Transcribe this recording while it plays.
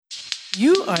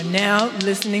You are now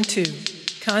listening to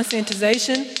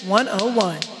Conscientization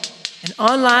 101, an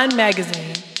online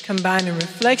magazine combining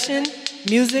reflection,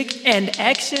 music, and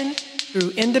action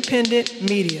through independent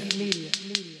media.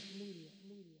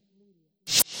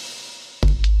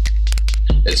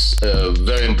 It's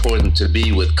very important to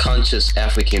be with conscious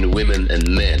African women and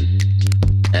men.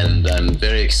 And I'm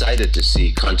very excited to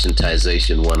see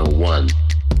Conscientization 101,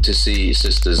 to see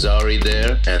Sister Zari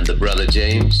there and the brother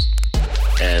James,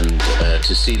 and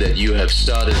to see that you have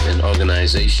started an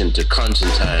organization to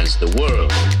conscientize the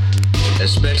world,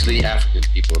 especially African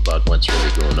people, about what's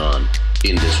really going on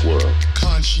in this world.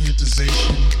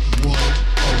 Conscientization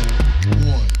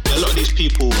 101. A lot of these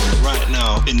people right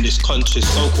now in this conscious,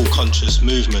 so-called conscious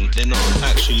movement, they're not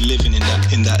actually living in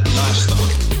that lifestyle.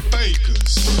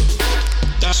 Fakers.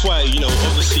 That's why,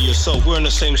 obviously yourself, we're on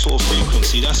the same sort of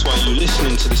frequency. That's why you're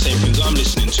listening to the same things I'm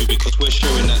listening to, because we're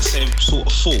sharing that same sort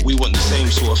of thought. We want the same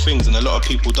sort of things, and a lot of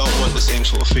people don't want the same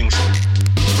sort of things.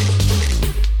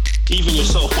 Even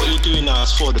yourself, what you're doing now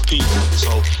is for the people. So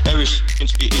everything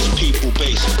is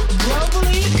people-based.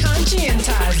 Globally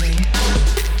conscientizing.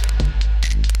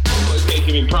 What's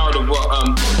making me proud of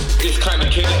what this kind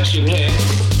of connection here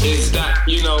is that,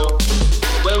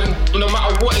 no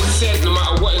matter what is said, no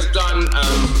matter what is done,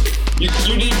 you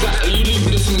leave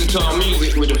listening to our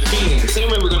music with a feeling. The same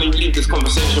way we're going to leave this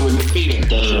conversation with a feeling. And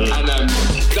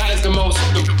that is the most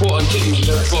important thing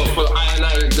for I and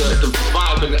I, the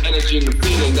vibe and the energy and the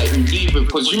feeling that you leave with,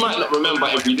 because you might not remember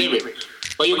every lyric,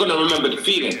 but you're going to remember the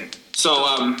feeling. So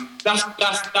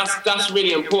that's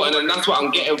really important, and that's what I'm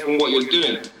getting from what you're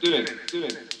doing.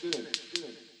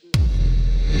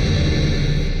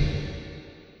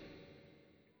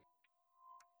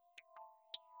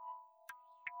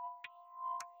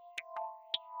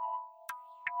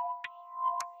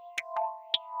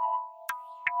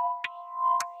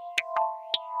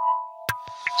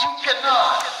 You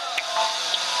cannot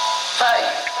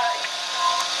fight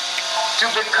to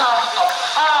become a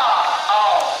part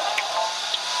of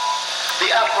the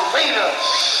apparatus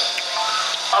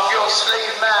of your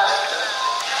slave master,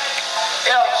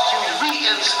 else you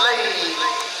re-enslave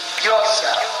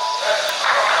yourself.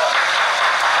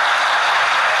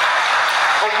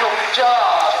 For your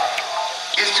job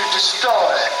is to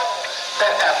destroy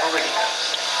that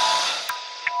apparatus.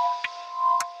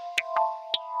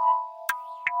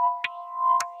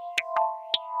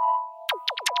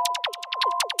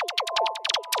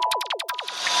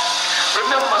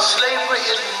 Remember, slavery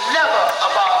is never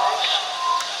abolished.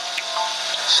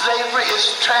 Slavery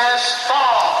is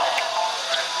transformed.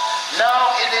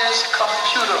 Now it is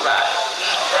computerized.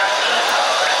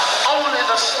 Only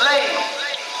the slave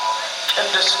can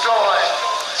destroy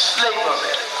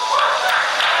slavery.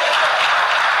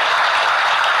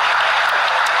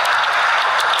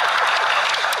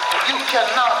 You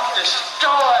cannot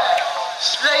destroy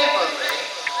slavery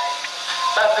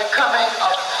by becoming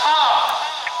a part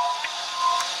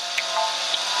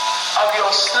of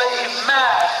your slave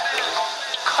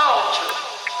master's culture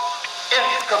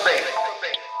incubator.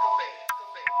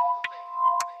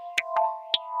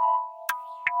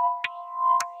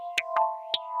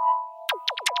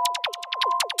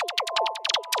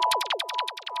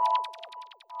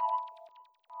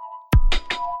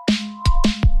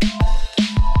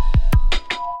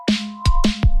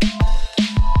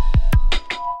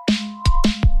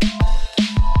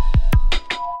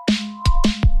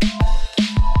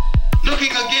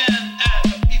 Looking again at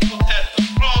the people at the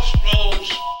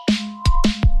crossroads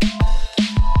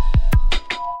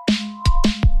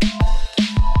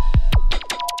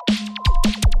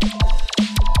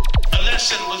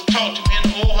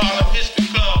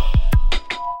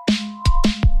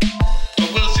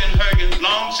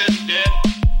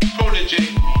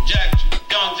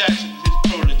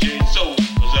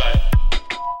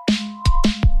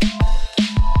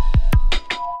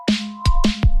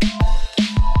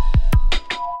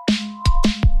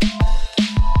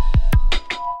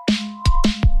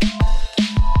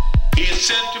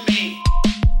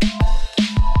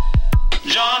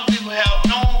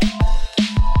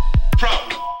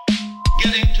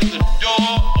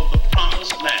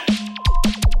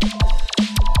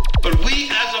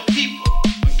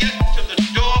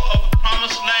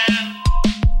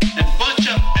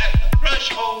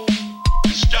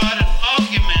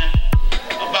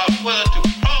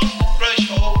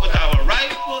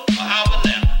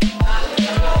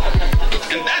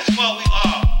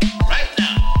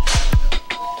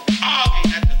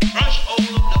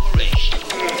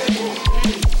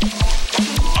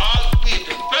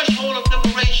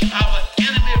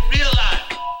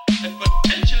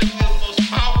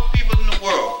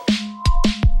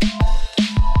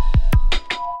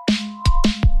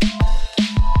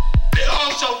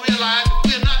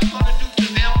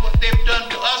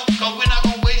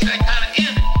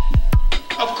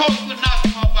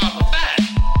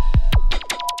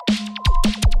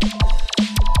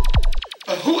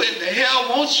hell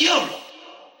wants Europe?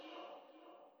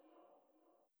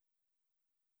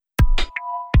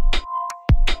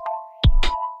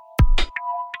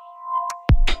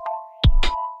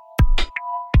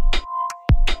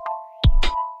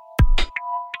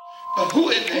 But who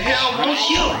in the hell wants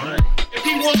Europe? If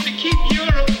he wants to keep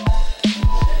Europe,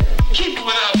 keep it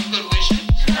without good wishes.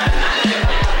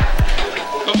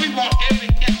 But we want every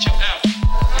inch of Africa.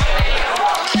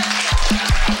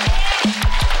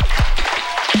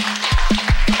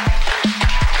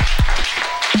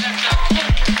 That's our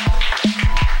country.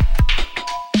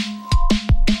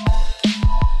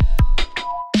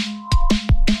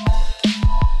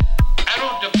 I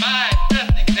don't divide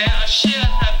nothing there or share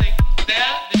nothing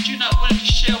there that you're not willing to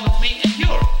share with me in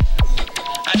Europe.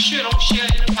 I sure don't share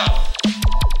any power.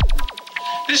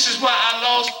 This is why I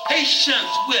lost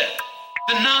patience with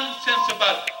the nonsense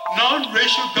about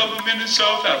non-racial government in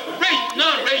South Africa.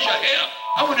 Non-racial hell.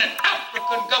 I want an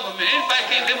African government. Anybody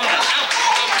can't live on an African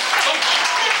government.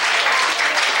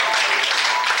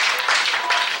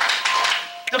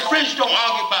 The French don't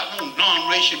argue about no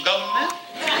non-racial government.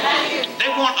 They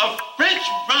want a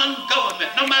French-run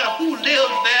government. No matter who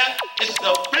lives there, it's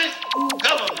the French-run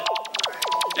government.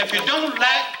 If you don't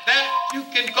like that, you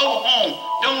can go home.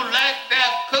 Don't like their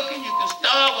cooking, you can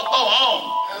starve or go home.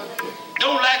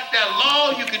 Don't like their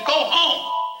law, you can go home.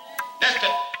 That's the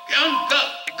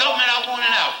government I want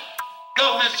in Africa.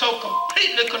 Government so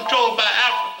completely controlled by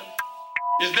Africans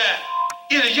is that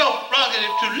it is your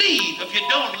prerogative to leave if you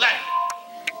don't like it.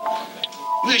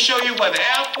 We'll show you where the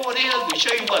airport is. We'll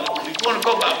show you where if you want to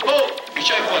go by boat. We'll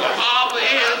show you where the harbor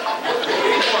is.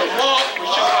 If you want to walk, we'll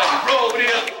show you where the road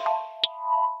is.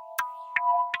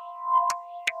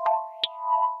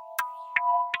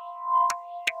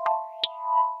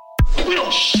 We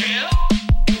don't share.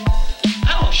 I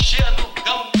don't share no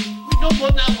government. We know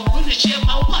more now I'm willing to share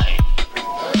my wife.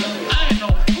 I ain't no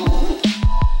fool.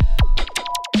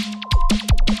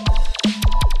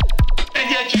 And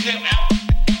yet you say,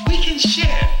 we can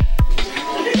share.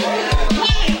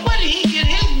 Where did he get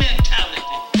his mentality?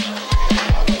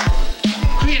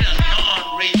 Create a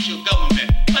non-racial government.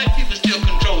 White people still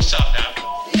control South Africa.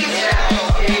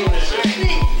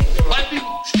 White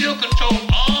people still control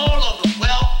all of the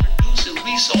wealth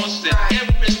resources in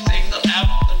every single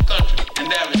African country, and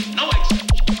there is no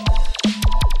exception.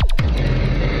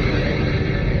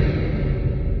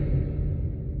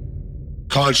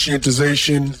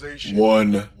 Conscientization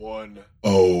 101.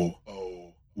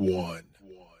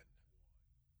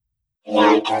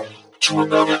 Welcome to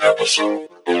another episode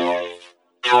of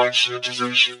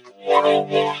Conscientization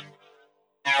 101.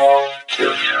 Your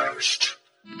co-host.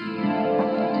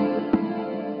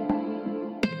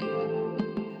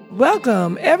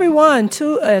 Welcome, everyone,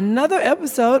 to another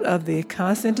episode of the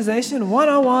Conscientization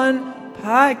 101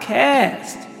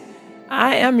 podcast.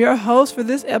 I am your host for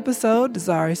this episode,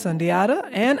 Desari Sundiata,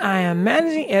 and I am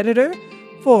managing editor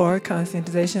for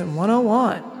Conscientization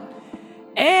 101.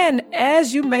 And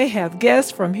as you may have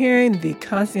guessed from hearing the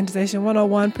Conscientization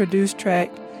 101 produced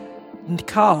track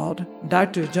called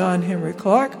Dr. John Henrik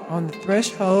Clarke on the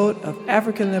Threshold of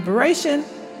African Liberation,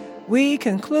 we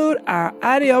conclude our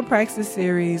audio praxis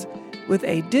series with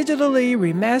a digitally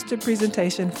remastered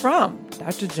presentation from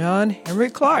Dr. John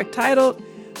Henrik Clarke titled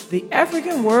The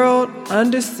African World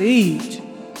Under Siege.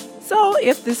 So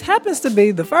if this happens to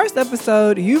be the first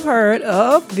episode you've heard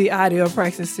of the audio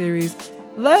praxis series,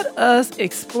 let us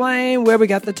explain where we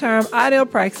got the term audio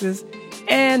praxis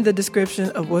and the description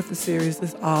of what the series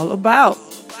is all about.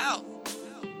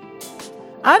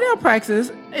 Audio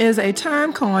praxis is a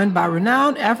term coined by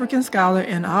renowned African scholar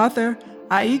and author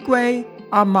Aikwe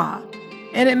Ama,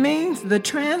 and it means the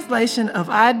translation of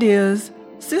ideas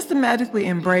systematically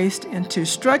embraced into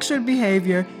structured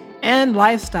behavior and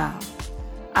lifestyle.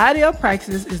 Audio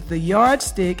praxis is the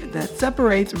yardstick that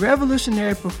separates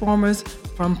revolutionary performers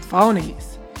from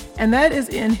phonies, and that is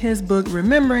in his book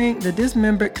Remembering the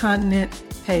Dismembered Continent,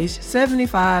 page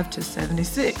 75 to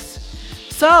 76.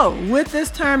 So, with this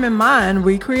term in mind,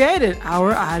 we created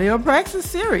our audio praxis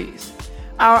series.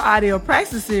 Our audio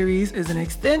praxis series is an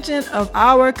extension of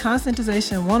our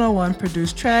Conscientization 101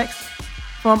 produced tracks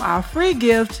from our free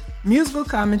gift musical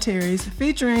commentaries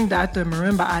featuring Dr.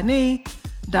 Marimba Ani,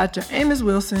 Dr. Amos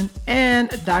Wilson, and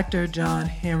Dr. John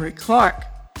Henrik Clarke.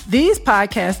 These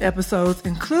podcast episodes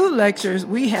include lectures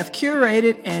we have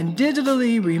curated and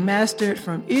digitally remastered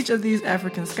from each of these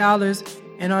African scholars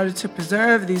in order to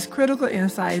preserve these critical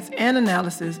insights and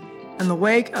analysis in the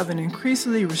wake of an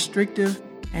increasingly restrictive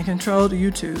and controlled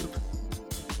YouTube.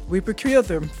 We procured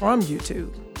them from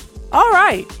YouTube. All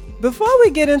right, before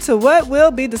we get into what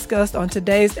will be discussed on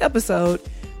today's episode,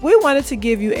 we wanted to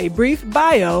give you a brief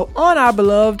bio on our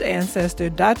beloved ancestor,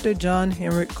 Dr. John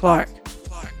Henrik Clarke.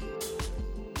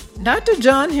 Dr.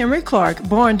 John Henrik Clarke,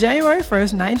 born January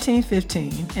 1st,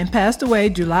 1915, and passed away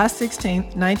July 16,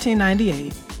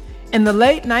 1998, in the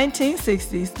late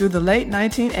 1960s through the late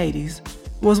 1980s,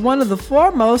 was one of the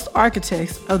foremost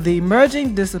architects of the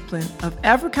emerging discipline of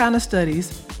Africana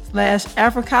Studies /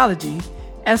 Africology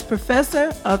as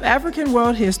Professor of African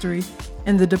World History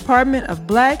in the Department of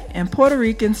Black and Puerto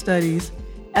Rican Studies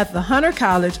at the Hunter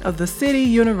College of the City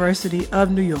University of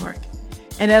New York,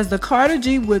 and as the Carter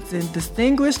G. Woodson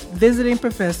Distinguished Visiting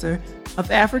Professor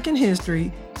of African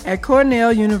History at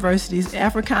Cornell University's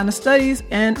Africana Studies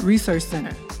and Research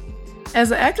Center.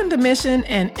 As an academician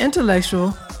and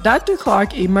intellectual, Dr.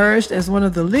 Clarke emerged as one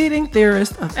of the leading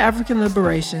theorists of African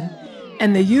liberation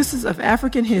and the uses of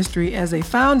African history as a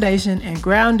foundation and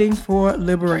grounding for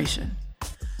liberation.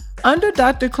 Under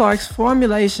Dr. Clarke's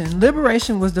formulation,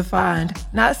 liberation was defined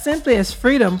not simply as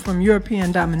freedom from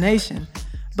European domination,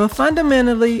 but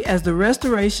fundamentally as the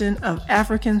restoration of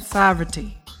African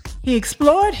sovereignty. He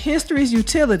explored history's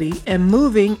utility in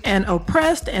moving an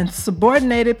oppressed and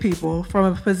subordinated people from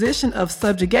a position of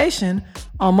subjugation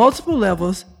on multiple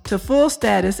levels to full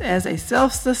status as a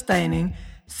self-sustaining,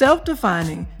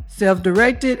 self-defining,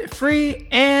 self-directed, free,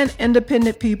 and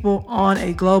independent people on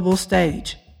a global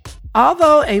stage.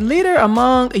 Although a leader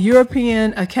among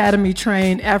European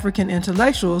Academy-trained African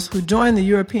intellectuals who joined the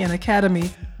European Academy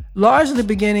largely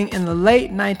beginning in the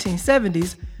late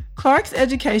 1970s, Clarke's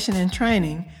education and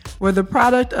training were the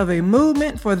product of a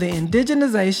movement for the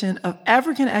indigenization of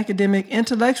African academic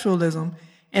intellectualism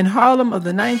in Harlem of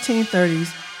the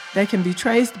 1930s that can be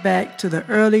traced back to the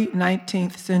early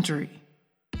 19th century.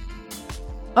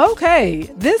 Okay,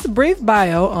 this brief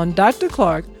bio on Dr.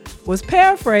 Clarke was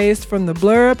paraphrased from the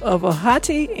blurb of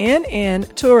Ohati N.N.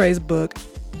 Touré's book,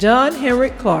 John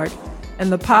Henrik Clarke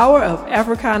and the Power of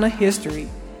Africana History,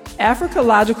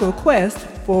 Africological Quest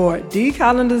for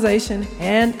Decolonization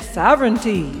and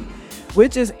Sovereignty,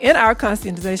 which is in our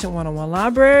Conscientization 101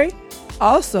 library,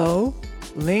 also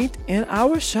linked in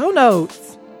our show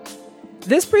notes.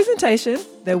 This presentation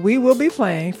that we will be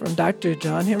playing from Dr.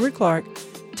 John Henrik Clarke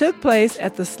took place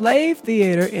at the Slave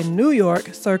Theater in New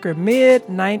York circa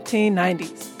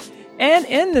mid-1990s. And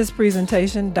in this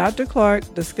presentation, Dr.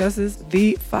 Clarke discusses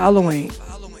the following.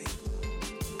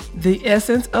 The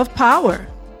essence of power.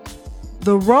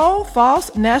 The role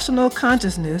false national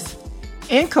consciousness,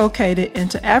 inculcated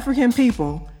into African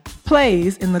people,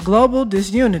 plays in the global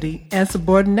disunity and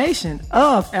subordination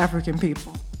of African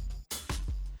people.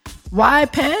 Why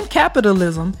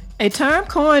pan-capitalism, a term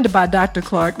coined by Dr.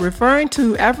 Clarke referring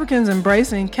to Africans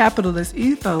embracing capitalist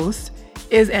ethos,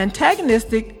 is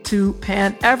antagonistic to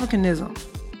Pan-Africanism.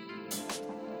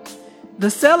 The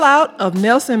sellout of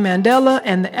Nelson Mandela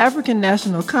and the African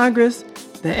National Congress,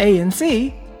 the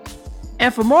ANC.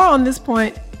 And for more on this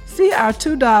point, see our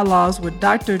two dialogues with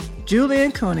Dr.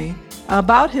 Julian Cooney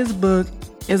about his book,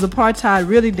 Is Apartheid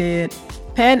Really Dead?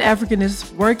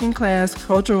 Pan-Africanist Working Class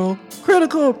Cultural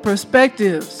Critical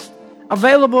Perspectives,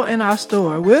 available in our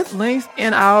store with links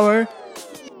in our,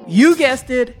 you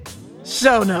guessed it,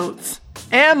 show notes,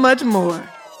 and much more.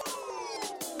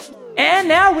 And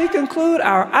now we conclude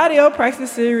our audio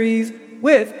practice series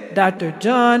with Dr.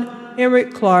 John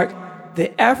Henrik Clarke,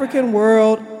 The African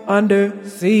World Under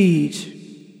Siege.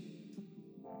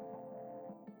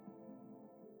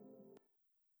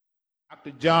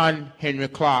 Dr. John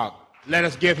Henrik Clarke. Let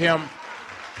us give him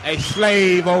a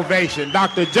slave ovation.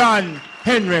 Dr. John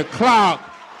Henrik Clarke. Dr.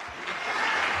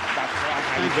 Clarke,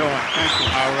 how you doing? Thank you.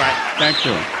 All right. Thank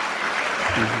you.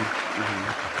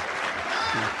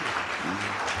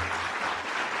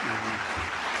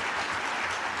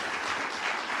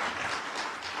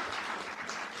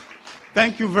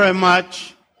 Thank you very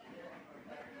much.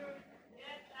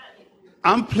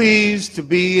 I'm pleased to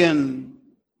be in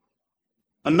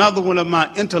another one of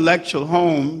my intellectual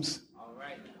homes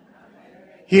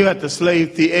here at the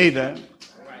Slave Theater.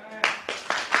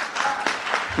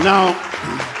 Now,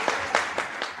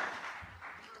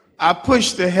 I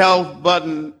pushed the health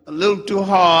button a little too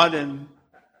hard and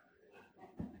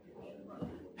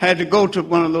had to go to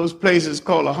one of those places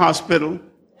called a hospital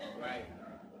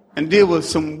and deal with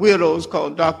some weirdos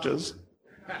called doctors.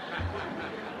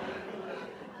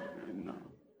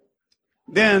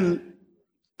 Then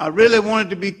I really wanted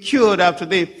to be cured after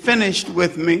they finished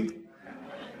with me.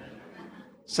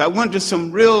 So I went to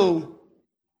some real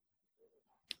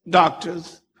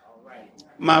doctors,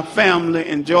 my family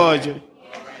in Georgia.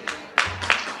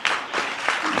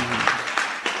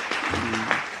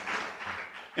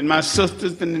 And my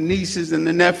sisters and the nieces and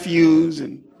the nephews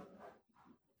and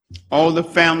all the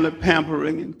family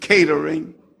pampering and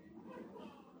catering.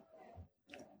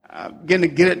 I'm going to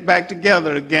get it back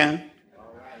together again.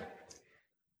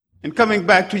 And coming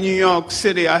back to New York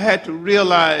City, I had to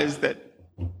realize that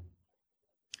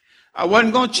I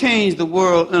wasn't going to change the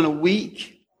world in a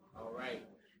week.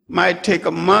 Might take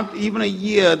a month, even a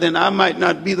year, then I might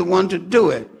not be the one to do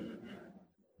it.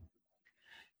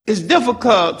 It's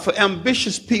difficult for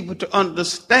ambitious people to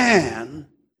understand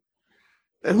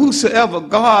that whosoever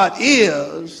God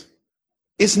is,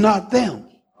 it's not them.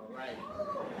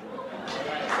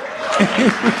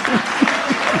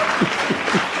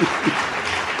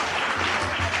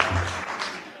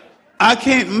 I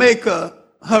can't make a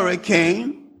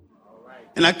hurricane,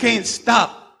 and I can't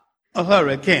stop a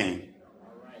hurricane.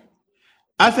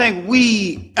 I think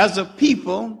we as a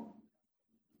people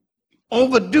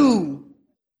overdo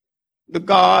the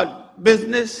God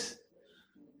business.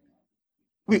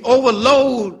 We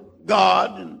overload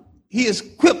God, and he has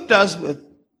equipped us with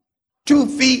 2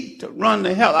 feet to run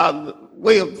the hell out of the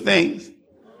way of things,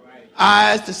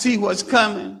 eyes to see what's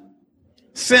coming,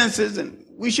 senses, and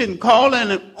we shouldn't call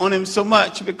on him so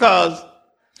much because,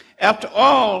 after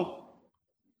all,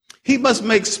 he must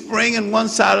make spring in one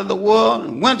side of the world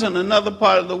and winter in another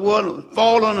part of the world and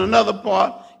fall on another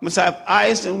part. He must have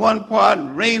ice in one part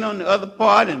and rain on the other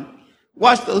part and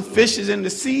watch those fishes in the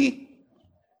sea.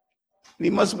 And he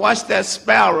must watch that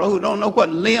sparrow who don't know what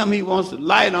limb he wants to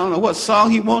light on or what song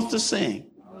he wants to sing.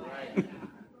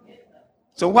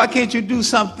 So why can't you do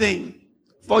something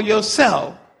for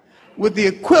yourself with the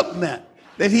equipment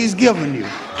that he's given you?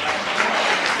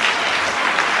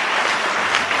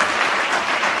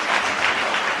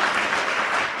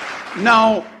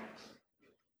 Now,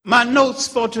 my notes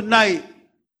for tonight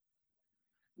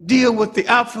deal with the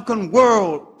African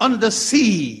world under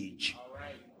siege.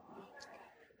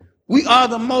 We are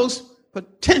the most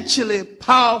potentially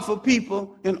powerful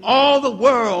people in all the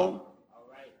world,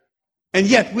 and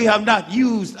yet we have not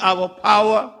used our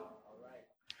power.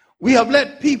 We have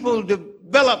let people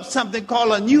develop something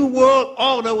called a new world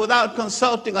order without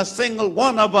consulting a single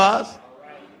one of us,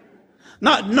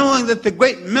 not knowing that the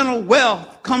great mental wealth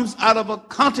comes out of a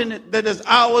continent that is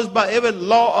ours by every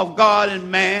law of God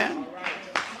and man.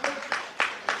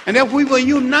 And if we were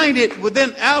united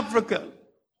within Africa,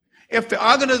 if the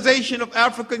Organization of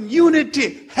African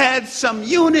Unity had some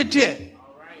unity,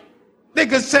 they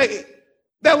could say,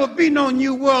 there will be no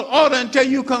new world order until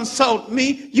you consult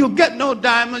me. You get no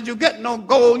diamonds, you get no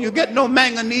gold, you get no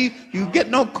manganese, you get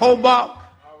no cobalt.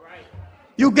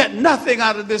 You get nothing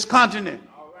out of this continent.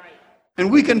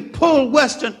 And we can pull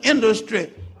Western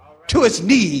industry to its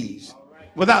knees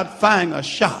without firing a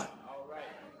shot.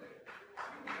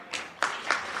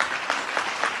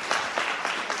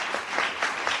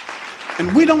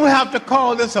 And we don't have to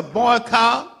call this a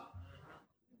boycott.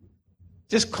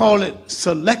 Just call it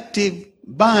selective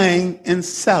buying and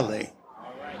selling.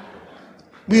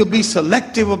 We'll be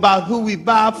selective about who we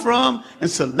buy from and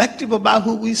selective about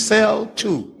who we sell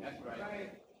to.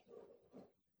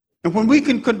 And when we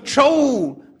can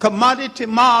control commodity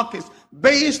markets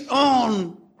based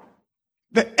on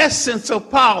the essence of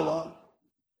power,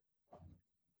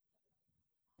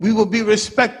 we will be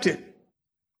respected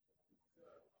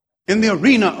in the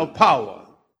arena of power.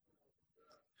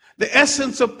 The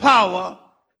essence of power,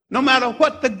 no matter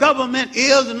what the government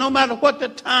is and no matter what the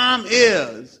time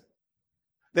is,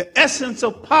 the essence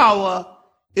of power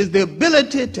is the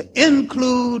ability to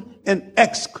include and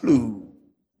exclude.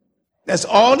 That's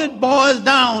all it boils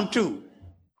down to.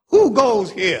 Who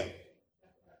goes here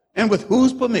and with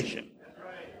whose permission?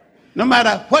 No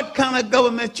matter what kind of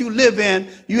government you live in,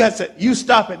 you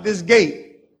stop at this gate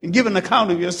and give an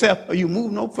account of yourself or you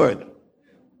move no further.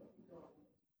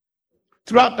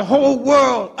 Throughout the whole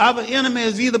world, our enemy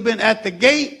has either been at the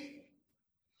gate,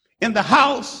 in the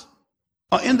house,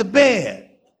 or in the bed.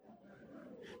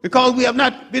 Because we have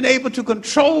not been able to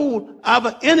control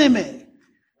our enemy.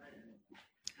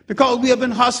 Because we have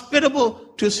been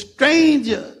hospitable to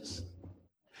strangers.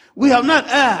 We have not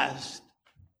asked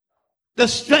the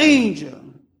stranger,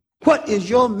 what is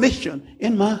your mission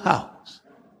in my house?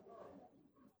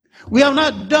 We have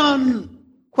not done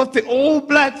what the old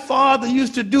black father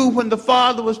used to do when the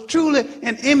father was truly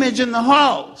an image in the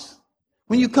house.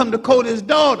 When you come to court his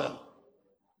daughter,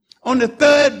 on the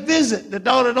third visit, the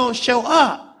daughter don't show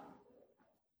up.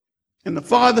 And the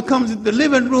father comes in the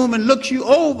living room and looks you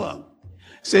over,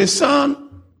 says,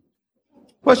 son,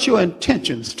 what's your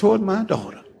intentions toward my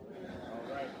daughter?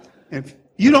 If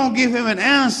you don't give him an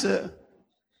answer,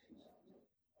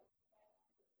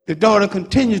 the daughter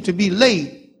continues to be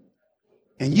late,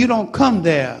 and you don't come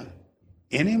there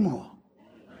anymore.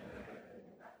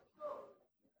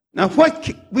 Now,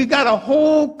 we got a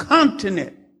whole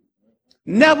continent,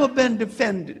 never been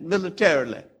defended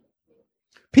militarily.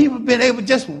 People have been able to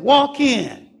just walk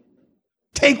in,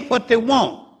 take what they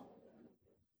want.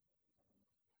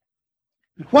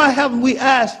 Why haven't we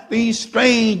asked these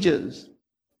strangers,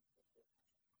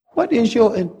 what is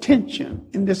your intention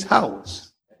in this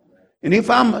house? And if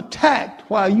I'm attacked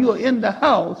while you're in the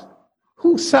house,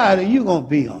 whose side are you going to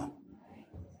be on?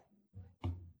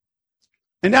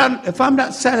 And if I'm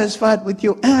not satisfied with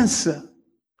your answer,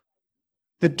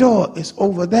 the door is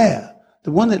over there.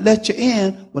 The one that let you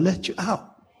in will let you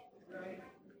out.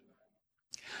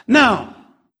 Now,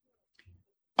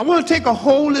 I want to take a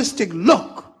holistic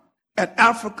look at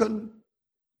African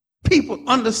people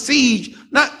under siege,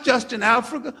 not just in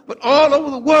Africa, but all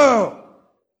over the world.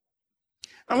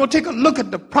 I want to take a look at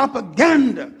the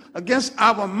propaganda against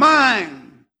our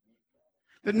mind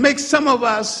that makes some of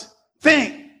us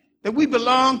think that we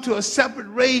belong to a separate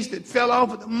race that fell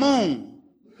off of the moon.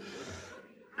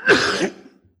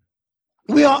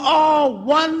 We are all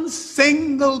one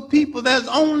single people. There's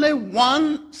only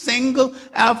one single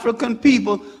African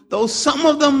people, though some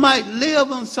of them might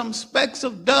live on some specks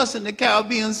of dust in the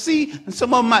Caribbean Sea, and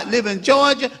some of them might live in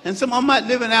Georgia, and some of them might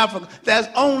live in Africa. There's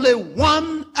only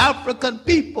one African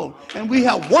people, and we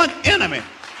have one enemy.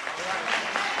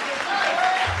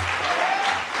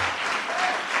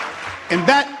 And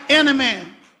that enemy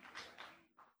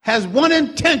has one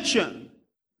intention: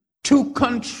 to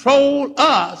control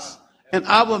us and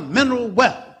our mineral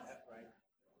wealth,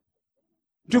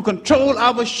 to control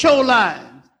our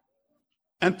shorelines,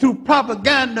 and through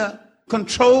propaganda,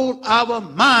 control our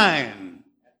mind.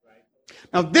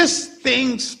 Now, this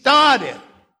thing started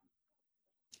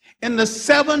in the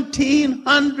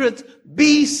 1700s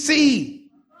BC.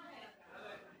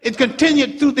 It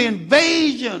continued through the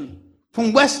invasion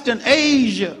from Western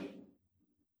Asia,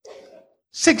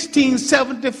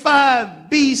 1675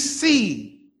 BC.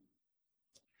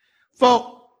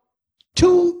 For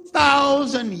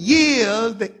 2,000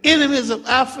 years, the enemies of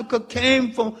Africa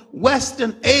came from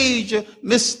Western Asia,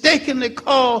 mistakenly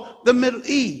called the Middle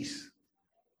East.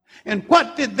 And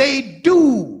what did they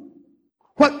do?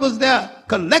 What was their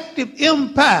collective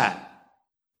impact?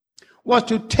 Was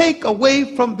to take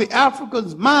away from the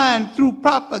African's mind through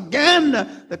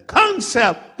propaganda the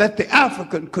concept that the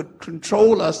African could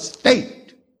control a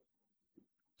state.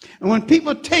 And when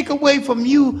people take away from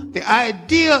you the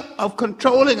idea of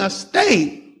controlling a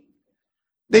state,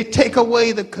 they take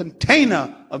away the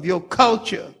container of your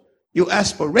culture, your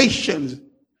aspirations,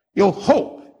 your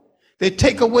hope. They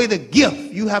take away the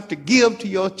gift you have to give to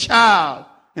your child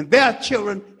and their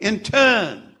children in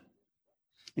turn.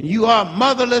 And you are a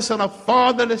motherless and a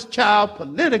fatherless child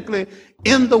politically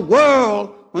in the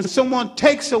world when someone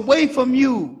takes away from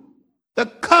you the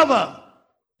cover,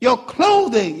 your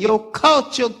clothing, your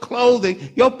cultural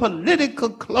clothing, your political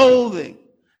clothing,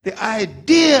 the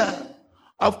idea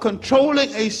of controlling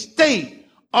a state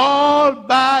all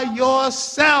by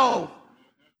yourself.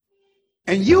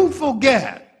 And you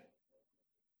forget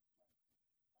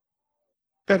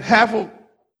that half of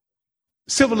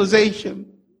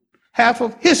civilization, half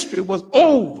of history was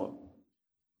over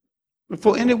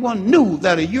before anyone knew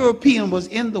that a European was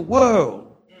in the world.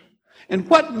 And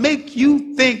what makes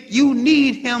you think you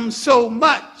need him so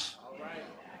much?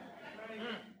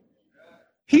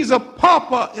 He's a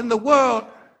pauper in the world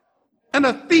and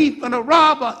a thief and a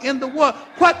robber in the world.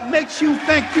 What makes you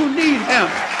think you need him?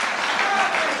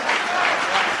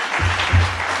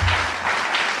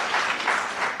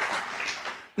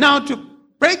 Now, to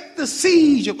break the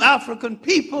siege of African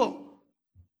people,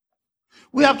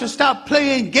 we have to stop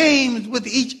playing games with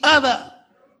each other.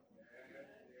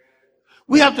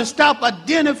 We have to stop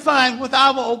identifying with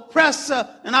our oppressor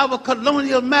and our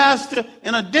colonial master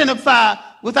and identify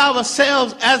with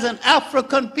ourselves as an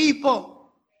African people.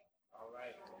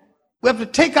 We have to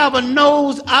take our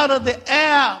nose out of the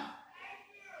air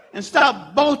and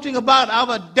stop boasting about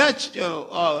our Dutch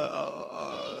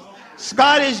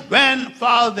Scottish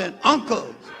grandfather and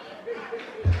uncles.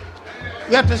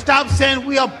 We have to stop saying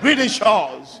we are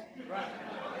Britishers.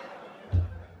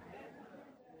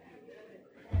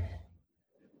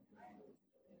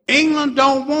 England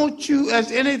don't want you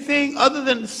as anything other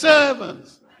than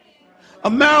servants.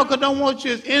 America don't want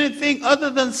you as anything other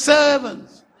than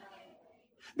servants.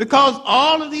 Because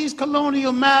all of these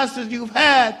colonial masters you've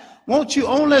had want you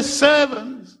only as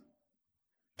servants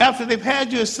after they've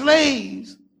had you as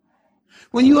slaves.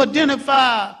 When you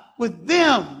identify with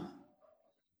them,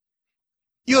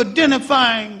 you're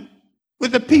identifying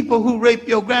with the people who raped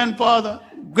your grandfather,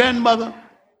 grandmother,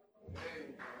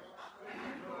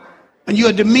 and you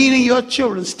are demeaning your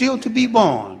children still to be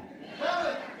born.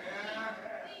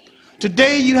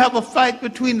 Today you have a fight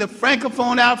between the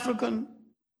Francophone African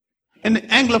and the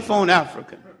Anglophone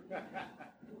African.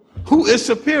 Who is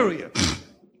superior?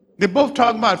 They're both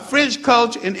talking about French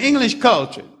culture and English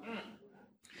culture.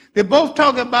 They're both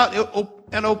talking about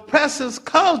an oppressor's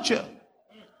culture.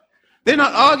 They're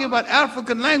not arguing about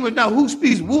African language. Now, who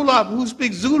speaks Wolof? Who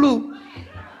speaks Zulu?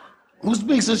 Who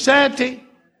speaks Ashanti?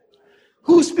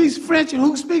 Who speaks French and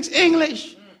who speaks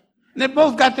English? And they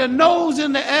both got their nose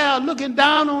in the air looking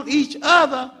down on each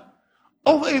other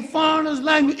over a foreigner's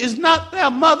language. It's not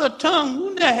their mother tongue.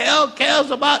 Who the hell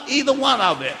cares about either one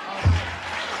of it?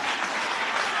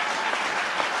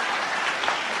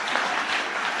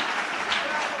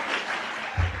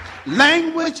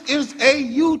 Language is a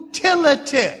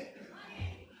utility.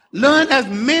 Learn as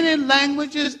many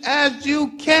languages as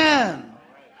you can.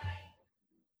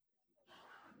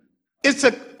 It's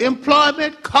an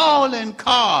employment calling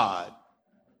card.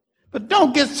 But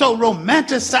don't get so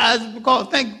romanticized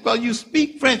because you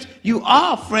speak French, you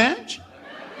are French.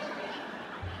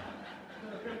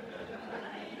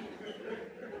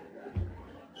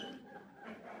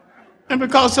 And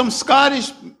because some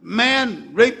Scottish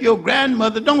man raped your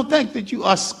grandmother, don't think that you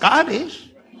are Scottish.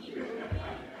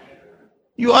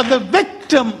 You are the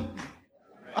victim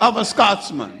of a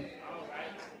Scotsman.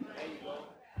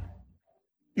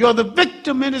 You're the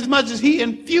victim in as much as he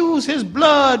infused his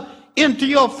blood into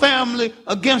your family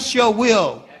against your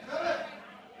will.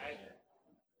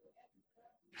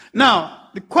 Now,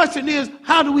 the question is,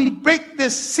 how do we break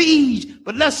this siege?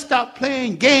 But let's stop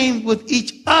playing games with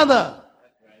each other.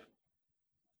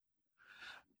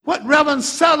 What Reverend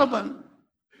Sullivan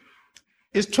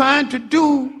is trying to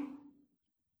do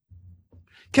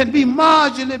can be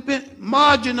marginally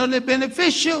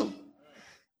beneficial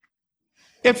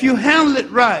if you handle it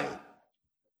right.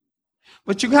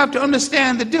 But you have to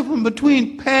understand the difference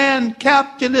between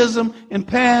pan-capitalism and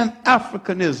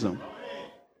pan-Africanism.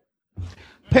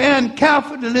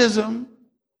 Pan-capitalism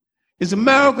is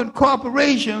American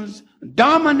corporations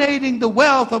dominating the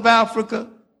wealth of Africa.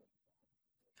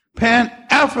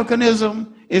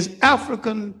 Pan-Africanism is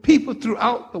African people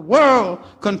throughout the world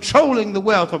controlling the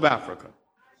wealth of Africa.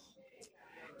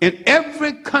 In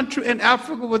every country in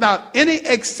Africa, without any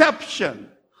exception,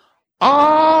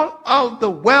 all of the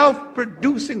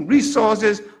wealth-producing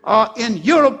resources are in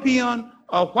European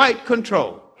or white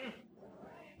control.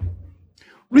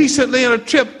 Recently, on a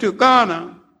trip to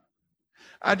Ghana,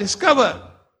 I discovered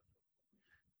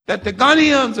that the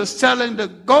Ghanaians are selling the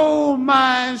gold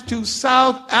mines to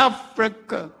South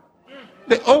Africa.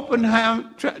 The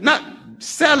Oppenheim, not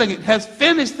selling it, has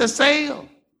finished the sale.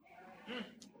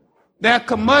 Their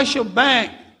commercial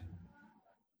bank,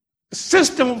 a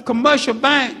system of commercial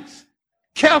banks,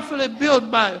 carefully built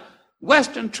by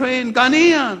Western-trained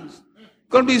Ghanaians,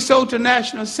 going to be sold to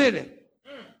National City.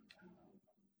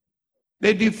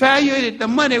 They devaluated the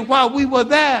money while we were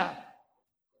there.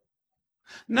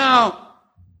 Now,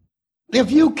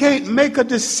 if you can't make a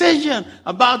decision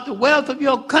about the wealth of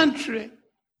your country,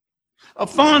 a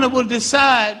foreigner will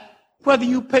decide whether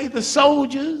you pay the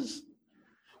soldiers,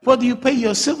 whether you pay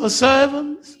your civil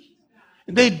servants.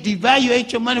 They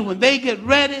devaluate your money when they get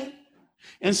ready.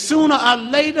 And sooner or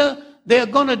later, they're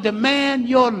going to demand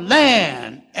your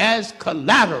land as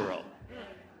collateral.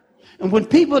 And when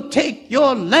people take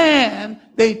your land,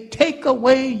 they take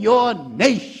away your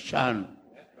nation.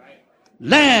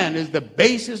 Land is the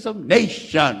basis of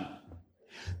nation.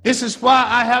 This is why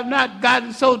I have not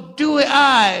gotten so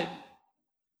dewy-eyed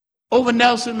over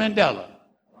Nelson Mandela.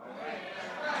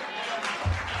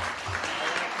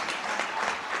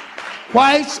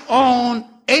 Whites own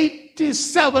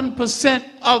 87%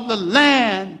 of the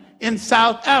land in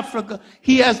South Africa.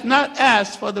 He has not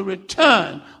asked for the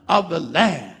return of the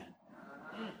land.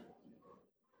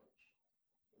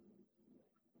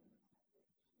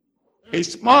 A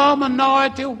small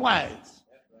minority of whites.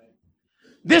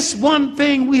 This one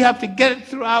thing we have to get it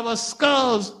through our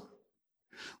skulls.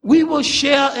 We will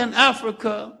share in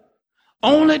Africa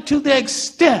only to the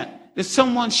extent that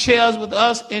someone shares with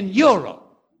us in Europe.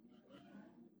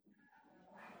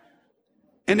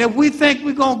 And if we think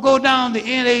we're going to go down the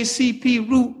NACP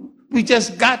route, we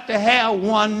just got to have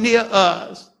one near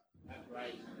us.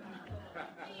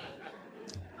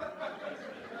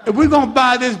 If we're going to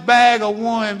buy this bag of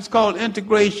worms called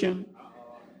integration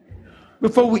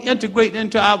before we integrate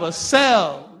into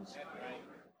ourselves,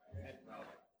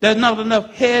 there's not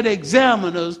enough head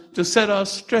examiners to set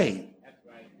us straight.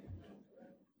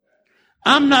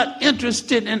 I'm not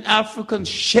interested in Africans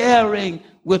sharing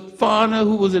with foreigner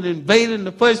who was an invader in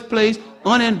the first place,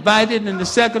 uninvited in the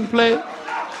second place.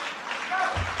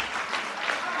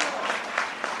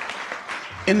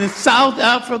 in South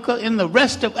Africa, in the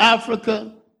rest of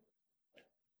Africa.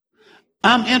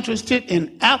 I'm interested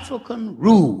in African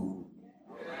rule.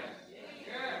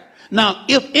 Now,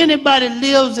 if anybody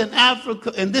lives in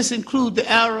Africa, and this includes the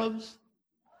Arabs,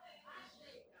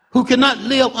 who cannot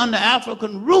live under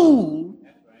African rule,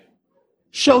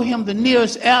 show him the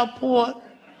nearest airport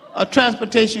or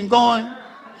transportation going,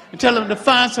 and tell him to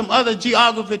find some other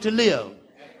geography to live.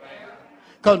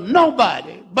 Because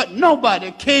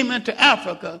nobody came into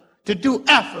Africa to do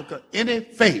Africa any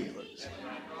favors.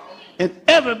 And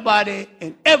everybody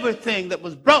and everything that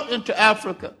was brought into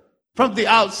Africa from the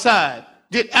outside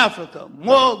did Africa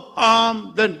more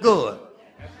harm than good.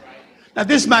 Now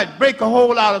this might break a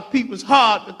whole lot of people's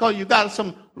heart because you got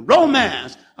some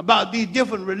romance about these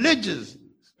different religions.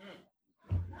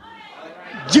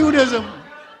 Judaism,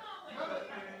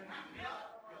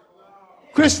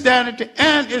 Christianity,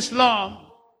 and Islam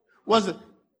was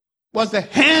the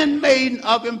handmaiden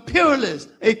of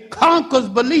imperialists. It conquers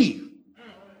belief.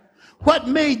 What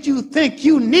made you think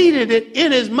you needed it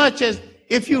inasmuch as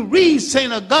if you read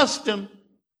St. Augustine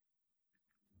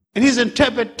in his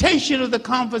interpretation of the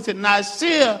conference in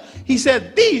Nicaea, he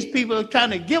said these people are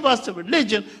trying to give us a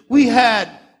religion we had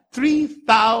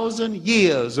 3,000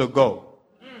 years ago.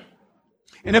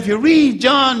 And if you read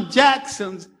John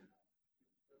Jackson's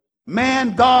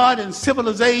Man, God, and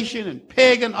Civilization and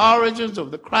Pagan Origins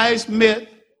of the Christ Myth,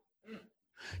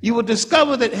 you will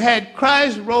discover that had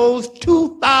Christ rose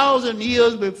 2,000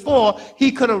 years before,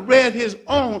 he could have read his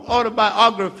own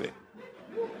autobiography.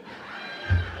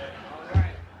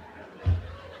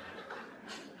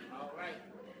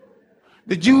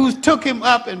 The Jews took him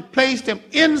up and placed him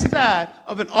inside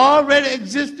of an already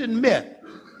existing myth,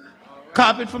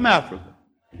 copied from Africa.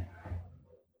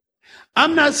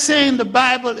 I'm not saying the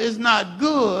Bible is not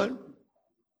good.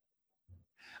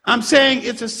 I'm saying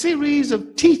it's a series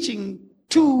of teaching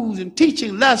tools and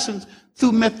teaching lessons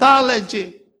through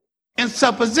mythology and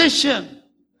supposition.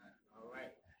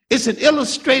 It's an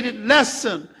illustrated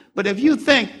lesson. But if you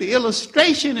think the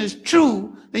illustration is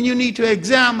true, then you need to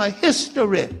examine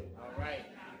history.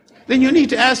 Then you need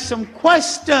to ask some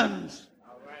questions.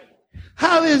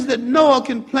 How is it that Noah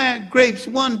can plant grapes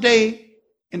one day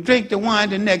and drink the wine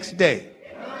the next day?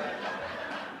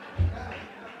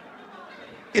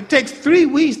 It takes 3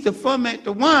 weeks to ferment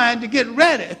the wine to get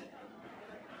ready.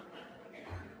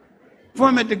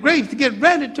 Ferment the grapes to get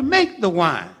ready to make the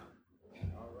wine.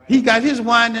 He got his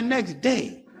wine the next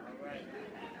day.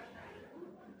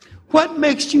 What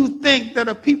makes you think that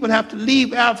a people have to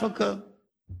leave Africa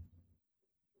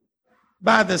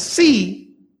by the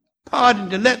sea, pardon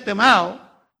to let them out,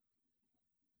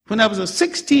 when there was a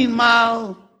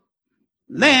 16-mile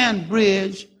land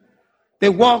bridge, they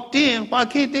walked in, why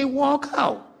can't they walk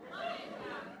out?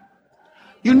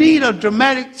 You need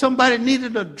somebody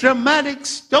needed a dramatic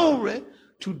story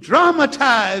to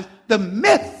dramatize the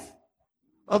myth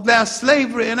of their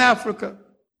slavery in Africa.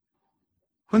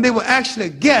 When they were actually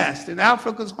guests in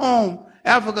Africa's home,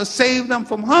 Africa saved them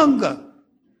from hunger.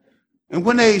 And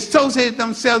when they associated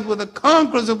themselves with the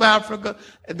conquerors of Africa,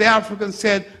 the Africans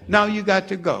said, now you got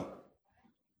to go.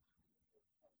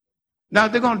 Now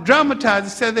they're going to dramatize it,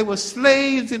 said they were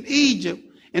slaves in Egypt.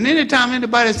 And anytime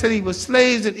anybody said he was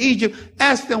slaves in Egypt,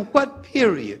 ask them what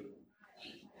period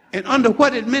and under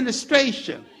what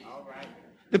administration.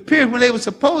 The period when they were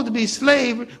supposed to be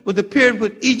slaves was the period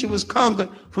when Egypt was conquered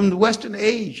from the Western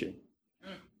Asia.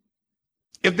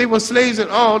 If they were slaves at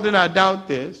all, then I doubt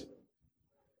this.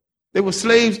 They were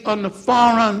slaves under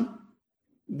foreign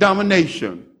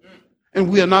domination, and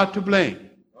we are not to blame.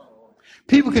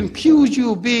 People can accuse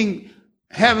you of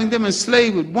having them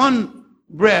enslaved with one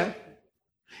breath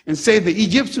and say the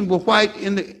Egyptians were white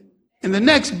in the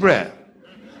next breath.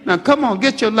 Now come on,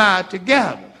 get your lie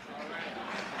together.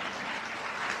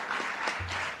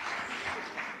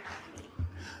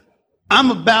 I'm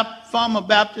a former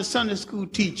Baptist Sunday school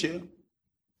teacher,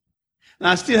 and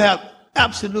I still have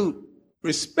absolute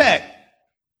respect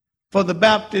for the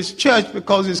Baptist church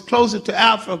because it's closer to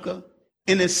Africa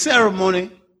in its ceremony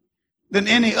than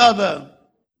any other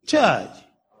church.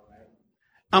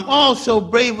 I'm also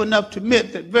brave enough to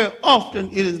admit that very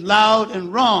often it is loud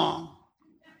and wrong.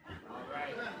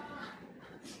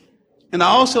 And I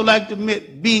also like to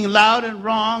admit being loud and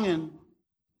wrong and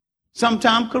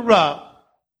sometimes corrupt,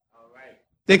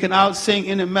 they can out-sing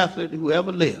any method who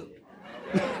ever lived.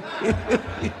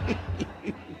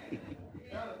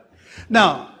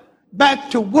 Now, back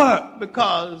to work,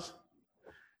 because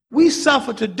we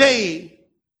suffer today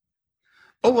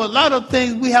over a lot of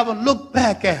things we haven't looked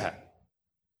back at.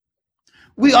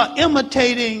 We are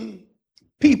imitating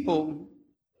people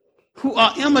who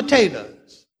are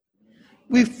imitators.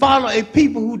 we follow a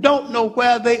people who don't know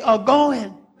where they are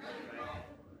going.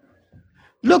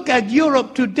 Look at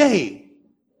Europe today.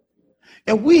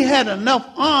 If we had enough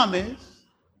armies,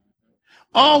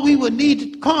 all we would need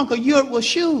to conquer Europe was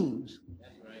shoes.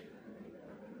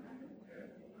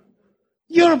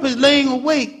 Europe is laying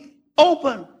awake,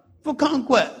 open for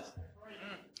conquest.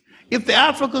 If the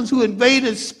Africans who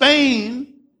invaded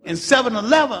Spain in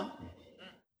 711,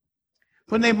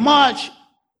 when they marched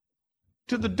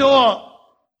to the door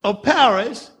of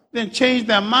Paris, then changed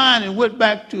their mind and went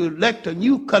back to elect a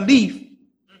new caliph,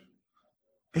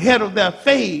 the head of their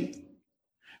faith,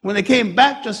 when they came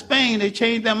back to Spain, they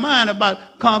changed their mind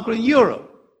about conquering Europe.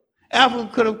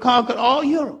 Africa could have conquered all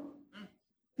Europe.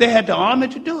 They had the army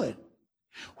to do it.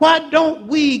 Why don't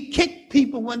we kick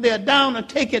people when they're down or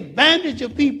take advantage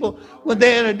of people when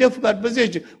they're in a difficult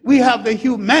position? We have the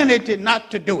humanity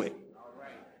not to do it.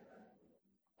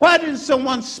 Why didn't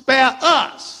someone spare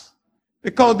us?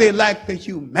 Because they lack the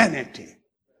humanity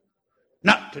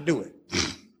not to do it.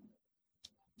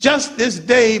 Just this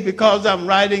day, because I'm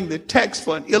writing the text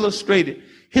for an illustrated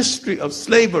history of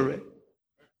slavery,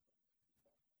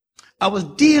 I was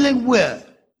dealing with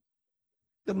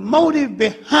the motive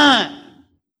behind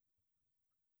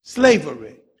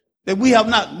slavery that we have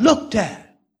not looked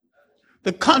at,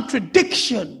 the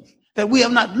contradictions that we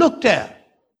have not looked at,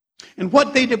 and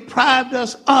what they deprived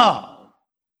us of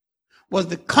was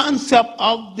the concept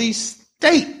of the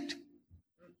state.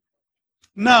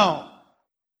 Now,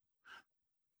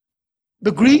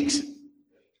 the Greeks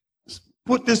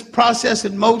put this process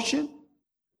in motion,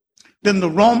 then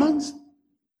the Romans,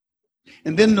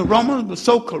 and then the Romans were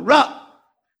so corrupt,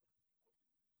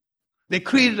 they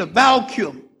created a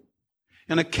vacuum,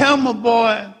 and a camel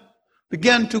boy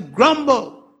began to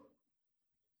grumble.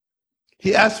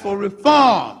 He asked for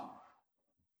reform.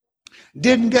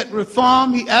 Didn't get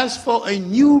reform, he asked for a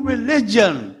new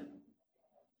religion.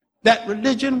 That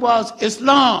religion was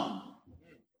Islam.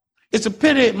 It's a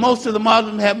pity most of the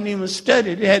Muslims haven't even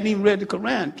studied. They hadn't even read the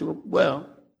Quran too well.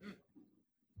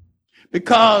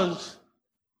 Because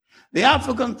the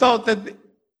African thought that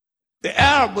the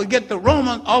Arab would get the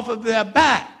Roman off of their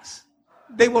backs.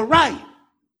 They were right.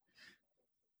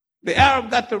 The Arab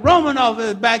got the Roman off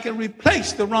his back and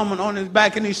replaced the Roman on his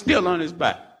back, and he's still on his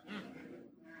back.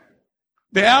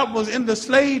 The Arab was in the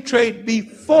slave trade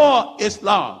before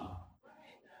Islam.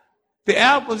 The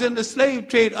Arab was in the slave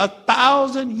trade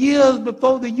 1,000 years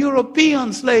before the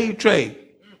European slave trade.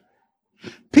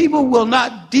 People will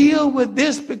not deal with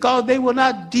this because they will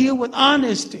not deal with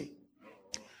honesty.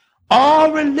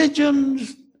 All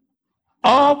religions,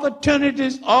 all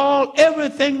fraternities,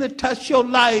 everything that touches your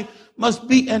life must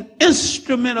be an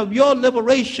instrument of your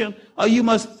liberation, or you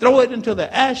must throw it into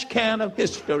the ash can of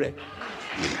history.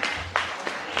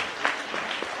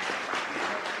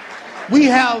 We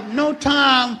have no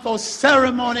time for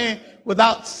ceremony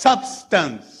without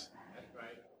substance.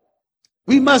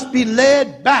 We must be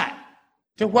led back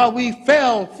to where we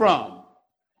fell from,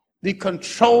 the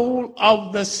control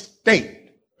of the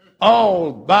state,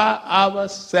 all by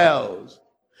ourselves,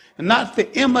 and not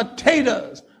the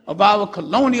imitators of our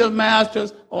colonial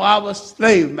masters or our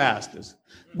slave masters.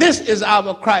 This is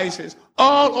our crisis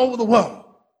all over the world.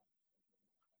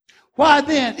 Why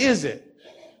then is it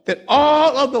that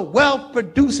all of the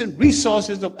wealth-producing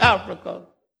resources of Africa,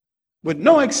 with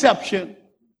no exception,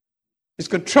 is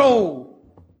controlled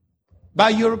by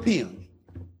Europeans?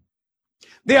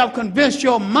 They have convinced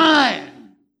your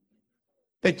mind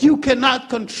that you cannot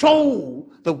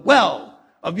control the wealth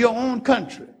of your own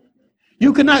country.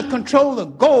 You cannot control the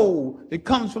gold that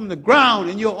comes from the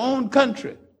ground in your own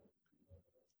country.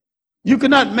 You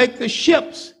cannot make the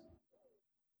ships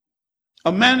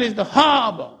or manage the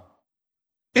harbor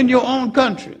in your own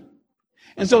country.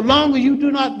 And so long as you do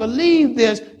not believe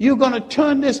this, you're going to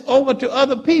turn this over to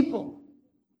other people.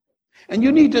 And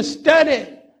you need to study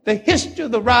the history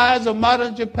of the rise of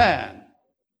modern Japan.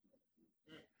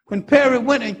 When Perry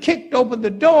went and kicked open the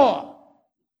door,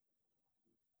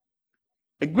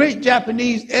 a great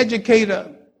Japanese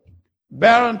educator,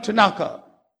 Baron Tanaka,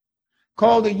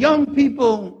 called the young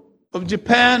people of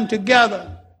Japan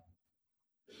together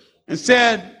and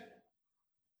said,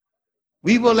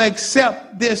 we will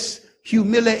accept this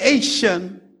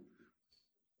humiliation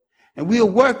and we'll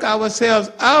work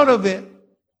ourselves out of it,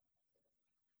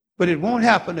 but it won't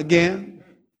happen again.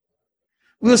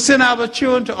 We'll send our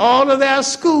children to all of their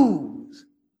schools.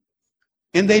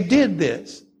 And they did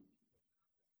this.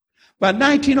 By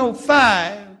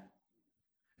 1905,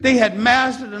 they had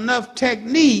mastered enough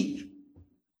technique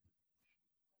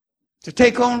to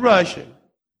take on Russia,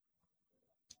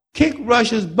 kick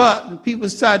Russia's butt, and people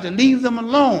decided to leave them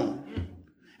alone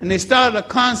And they started a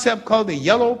concept called the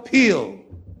yellow pill,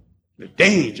 the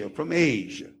danger from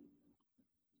Asia.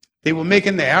 They were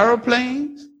making the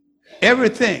airplanes,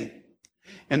 everything.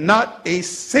 And not a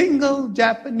single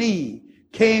Japanese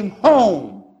came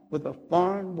home with a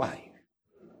foreign wife.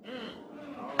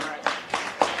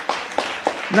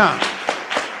 Now,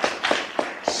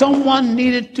 someone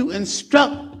needed to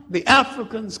instruct the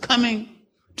Africans coming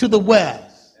to the West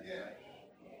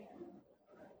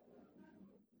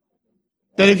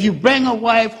that if you bring a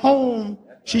wife home,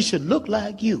 she should look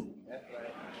like you.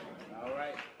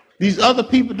 These other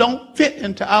people don't fit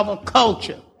into our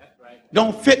culture,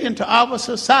 don't fit into our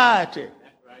society.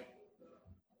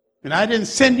 And I didn't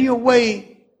send you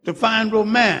away to find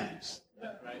romance.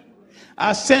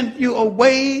 I sent you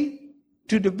away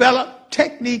to develop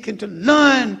technique and to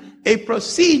learn a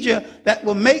procedure that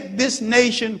will make this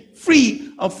nation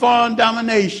free of foreign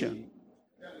domination.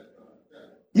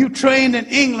 You trained in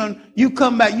England, you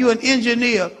come back, you're an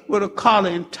engineer with a collar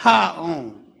and tie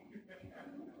on.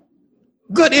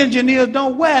 Good engineers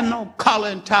don't wear no collar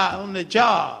and tie on the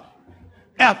job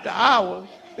after hours,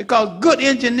 because good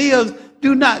engineers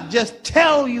do not just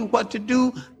tell you what to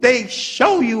do, they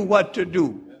show you what to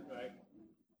do.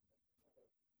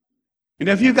 And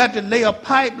if you got to lay a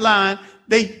pipeline,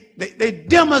 they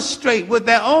demonstrate with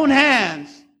their own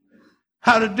hands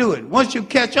how to do it. Once you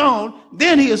catch on,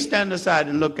 then he'll stand aside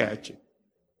and look at you.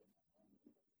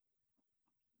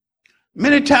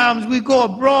 Many times we go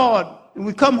abroad and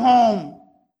we come home,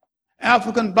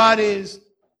 African bodies,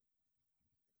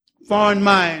 foreign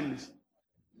minds,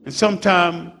 and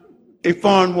sometimes a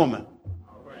foreign woman.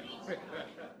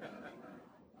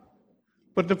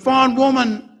 But the foreign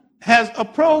woman has a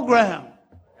program.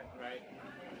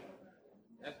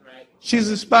 She's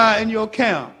a spy in your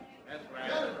camp.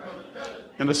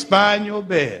 And a spy in your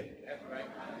bed.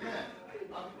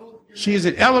 She's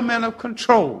an element of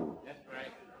control.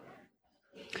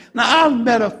 Now, I've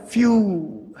met a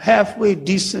few halfway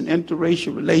decent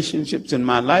interracial relationships in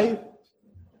my life,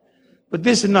 but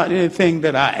this is not anything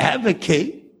that I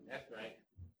advocate.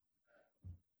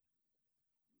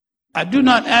 I do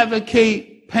not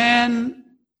advocate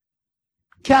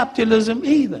pan-capitalism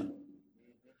either,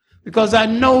 because I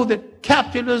know that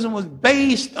capitalism was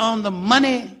based on the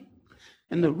money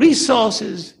and the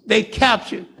resources they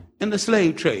captured in the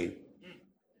slave trade.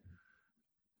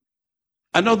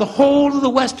 I know the whole of the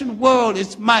Western world,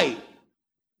 its might,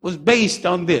 was based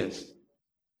on this.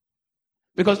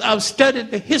 Because I've studied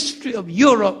the history of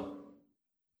Europe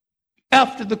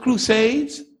after the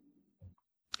Crusades,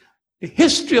 the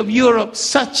history of Europe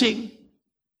searching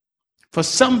for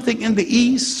something in the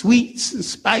East, sweets and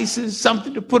spices,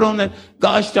 something to put on that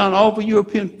gosh darn awful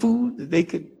European food that they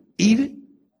could eat it.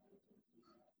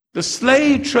 The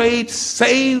slave trade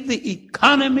saved the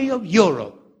economy of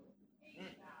Europe.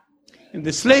 And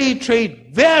the slave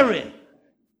trade varied,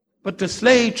 but the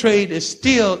slave trade is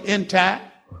still intact.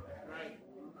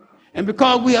 And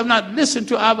because we have not listened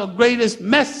to our greatest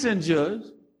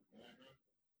messengers,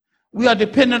 we are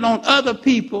dependent on other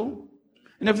people.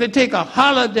 And if they take a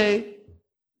holiday,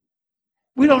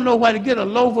 we don't know where to get a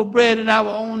loaf of bread in our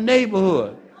own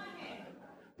neighborhood.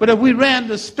 But if we ran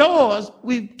the stores,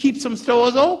 we'd keep some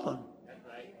stores open.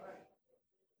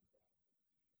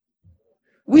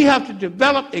 We have to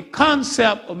develop a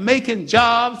concept of making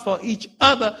jobs for each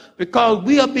other, because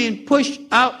we are being pushed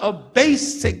out of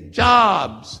basic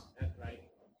jobs.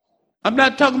 I'm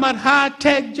not talking about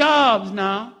high-tech jobs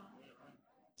now.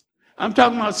 I'm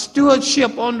talking about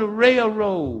stewardship on the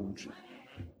railroads,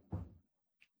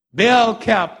 bell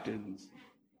captains,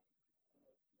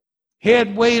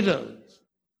 head waiters.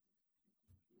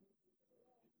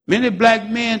 Many black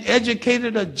men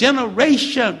educated a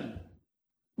generation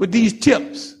with these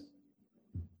tips.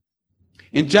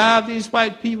 And jive these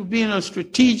white people being a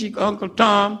strategic Uncle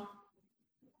Tom.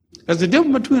 There's a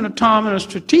difference between a Tom and a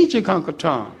strategic Uncle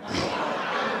Tom.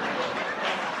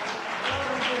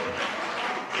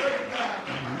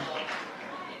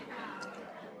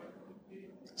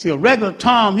 See, a regular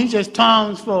Tom, he just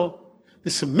Toms for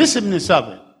the submissiveness of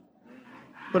it.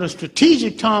 But a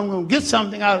strategic Tom will get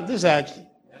something out of this action.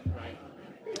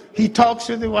 He talks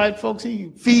to the white folks,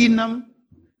 he feeding them,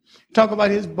 talk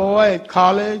about his boy at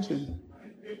college, and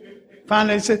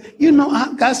finally he said, you know,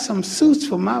 I've got some suits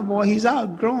for my boy, he's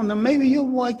outgrown them, maybe your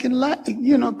boy can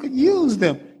could use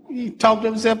them. He talked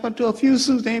himself up to a few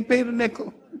suits, they ain't paid a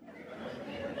nickel.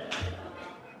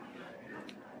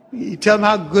 You tell them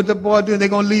how good the boy doing, they're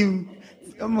going to leave him,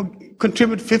 I'm going to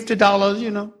contribute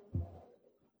 $50,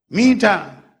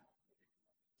 Meantime,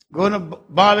 go in a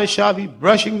barber shop, he's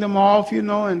brushing them off,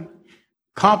 and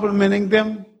complimenting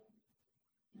them.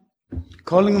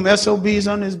 calling them SOBs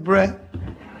on his breath.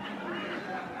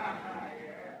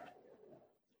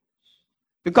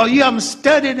 Because you haven't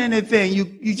studied anything.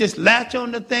 You just latch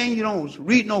on the thing. You don't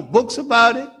read no books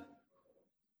about it.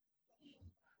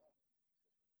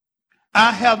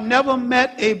 I have never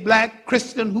met a black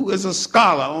Christian who is a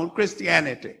scholar on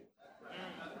Christianity.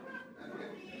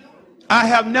 I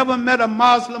have never met a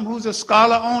Muslim who's a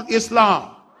scholar on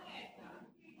Islam.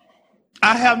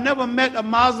 I have never met a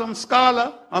Muslim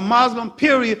scholar, a Muslim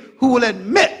period, who will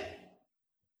admit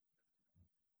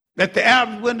that the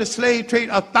Arabs went into slave trade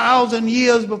 1,000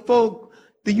 years before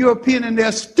the European, and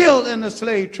they're still in the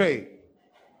slave trade.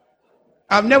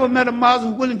 I've never met a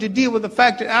Muslim willing to deal with the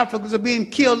fact that Africans are being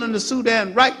killed in the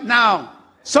Sudan right now,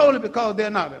 solely because they're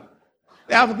not.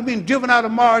 The Africans are being driven out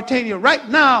of Mauritania right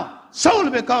now, solely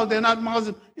because they're not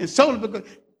Muslim, and solely because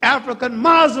African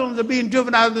Muslims are being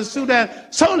driven out of the Sudan,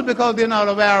 solely because they're not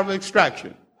of Arab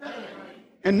extraction.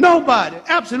 And nobody,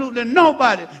 absolutely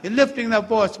nobody, is lifting their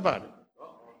voice about it.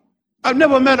 I've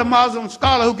never met a Muslim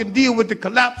scholar who can deal with the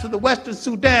collapse of the Western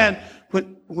Sudan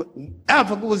when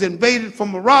Africa was invaded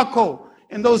from Morocco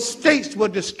and those states were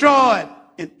destroyed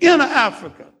in inner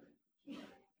Africa.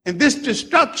 And this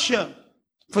destruction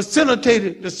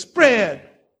facilitated the spread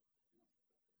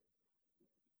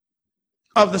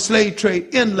of the slave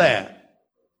trade inland.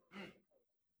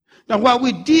 Now, while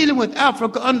we're dealing with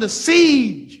Africa under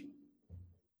siege,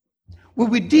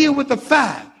 when we deal with the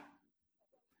fact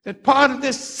that part of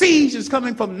this siege is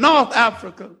coming from North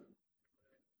Africa,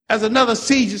 as another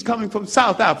siege is coming from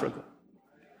South Africa,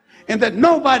 and that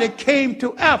nobody came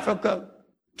to Africa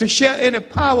to share any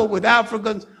power with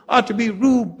Africans or to be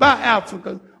ruled by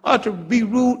Africans or to be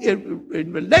ruled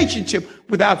in relationship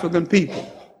with African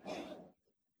people.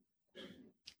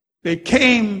 They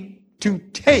came to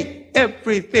take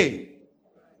everything.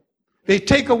 They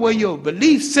take away your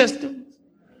belief systems.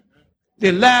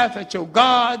 They laugh at your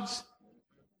gods.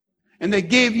 And they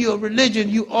gave you a religion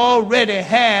you already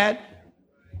had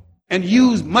and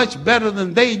used much better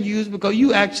than they used because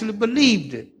you actually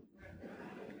believed it.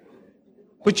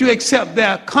 But you accept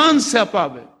their concept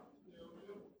of it.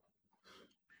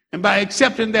 And by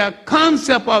accepting their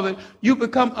concept of it, you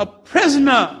become a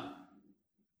prisoner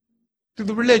to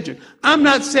the religion. I'm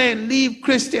not saying leave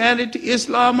Christianity,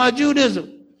 Islam, or Judaism.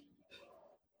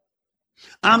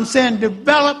 I'm saying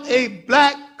develop a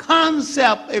black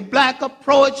concept, a black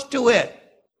approach to it.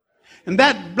 And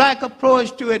that black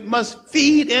approach to it must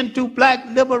feed into black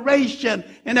liberation.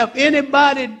 And if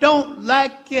anybody don't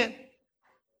like it,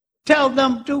 tell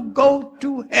them to go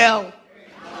to hell.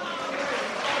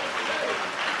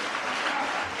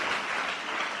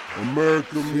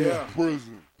 America means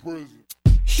prison.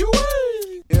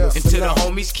 And to the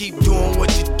homies, keep doing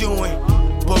what you're doing.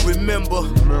 But remember,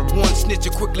 one snitch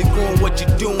will quickly ruin what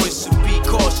you're doing. So be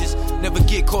cautious, never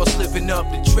get caught slipping up.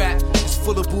 The trap is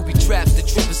full of booby traps that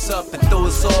trip us up and throw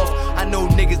us off. I know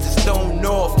niggas is thrown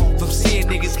off from seeing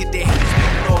niggas get their hands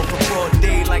taken off a broad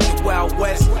day like the Wild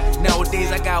West.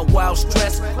 Nowadays I got wild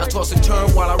stress. I toss and turn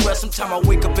while I rest. Sometimes I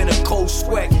wake up in a cold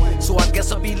sweat. So I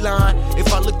guess I'll be lying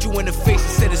if I looked you in the face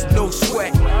and said it's no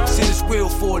sweat. Shit is real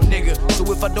for a nigga. So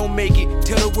if I don't make it,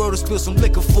 tell the world to spill some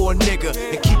liquor for a nigga.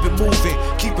 And keep it moving,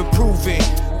 keep improving,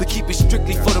 but keep it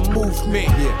strictly for the movement.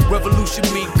 Revolution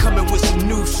mean coming with some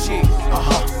new shit.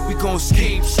 We gon'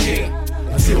 scheme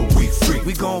until we free.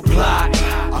 We gon' plot,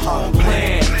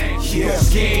 plan,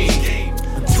 scheme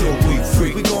until we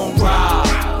free. We gon' rob,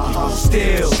 we gon'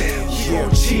 steal, we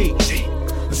gon' cheat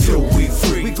until we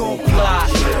free. We gon' plot,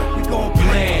 we gon'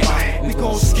 plan, we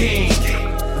gon' scheme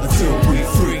until we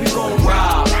free. We gon'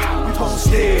 rob, we gon'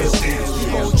 steal,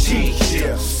 we gon' cheat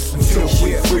until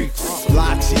we free.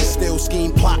 Lie to you, still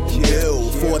scheme, plot, kill.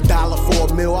 For $1,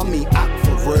 for a meal, I mean, out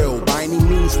for real. By any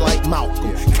means, like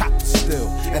Malcolm, cop still.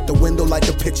 At the window, like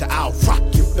the picture, I'll rock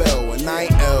your bell. And I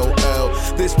ain't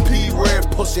LL. This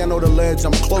P-red pussy, I know the ledge,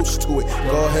 I'm close to it.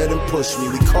 Go ahead and push me,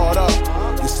 we caught up.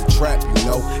 This a trap, you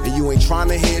know. And you ain't trying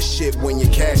to hear shit when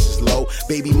your cash is low.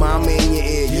 Baby mama in your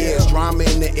ear, yeah. It's drama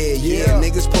in the air, yeah.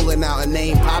 Niggas pulling out a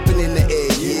name, popping in the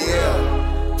air,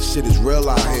 yeah. Shit is real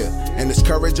out here. And it's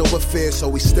courage over fear, so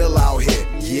we still out here,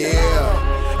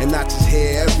 yeah. And not just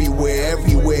here,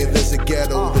 everywhere there's a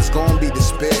ghetto. There's gonna be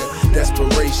despair,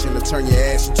 desperation to turn your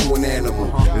ass into an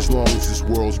animal. As long as this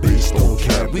world's based on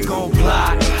capital. We gon'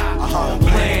 plot,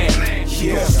 plan,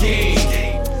 scheme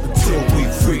until we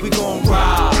free. We gon'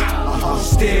 rob, we gon'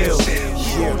 steal, we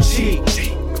gon' cheat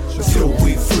until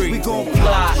we free. We gon'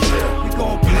 plot, we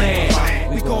gon'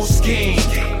 plan, we gon' scheme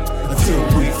until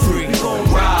we free. We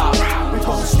gon' rob, we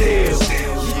gon' steal,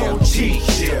 we gon' cheat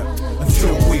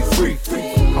until we free.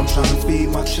 I'm trying to feed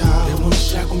my child. They wanna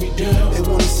shackle me down. They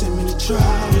wanna send me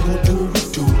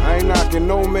asking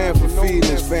no man for feeding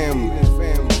his family.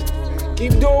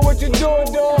 Keep doing what you're doing,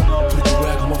 dog. Put the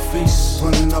rag on my face,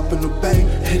 running up in the bank,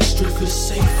 headed straight for the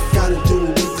safe. Gotta do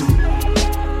what we do.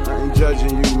 I ain't judging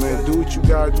you, man. Do what you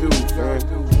gotta do, man.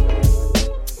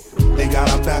 They got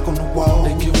our back on the wall.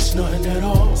 They give us nothing at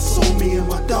all. So me and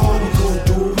my dog, we gon'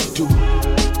 do what we do.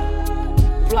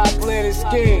 Fly Planet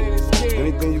Scheme.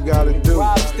 Anything you gotta do.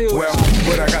 Well,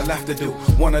 what I got left to do?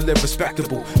 Wanna live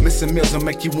respectable. Missing meals will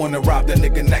make you wanna rob the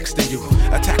nigga next to you.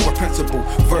 Attack with principle,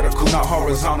 vertical, not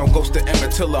horizontal. Ghost to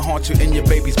Emmett Till I haunt you in your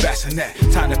baby's bassinet.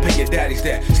 Time to pay your daddy's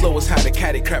debt. Slow as how the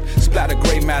caddy crap. Splatter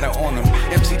gray matter on him.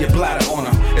 Empty your bladder on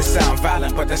him. It sound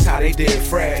violent, but that's how they did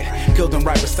Fred. Killed him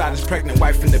right beside his pregnant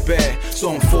wife in the bed.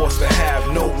 So I'm forced to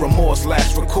have no remorse.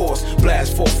 Last recourse.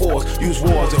 Blast 4-4s. Use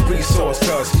war as a resource.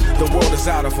 Cause the world is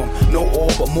out of them. No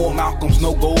all but more Malcolms.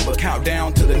 No gold but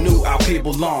countdown to the new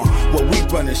Al-Cable long. What we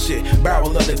running shit.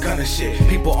 Barrel of the gun and shit.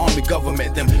 People, army,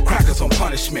 government. Them crackers on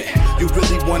punishment. You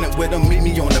really want it with them? Meet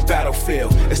me on the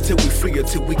battlefield. It's till we free or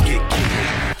till we get killed.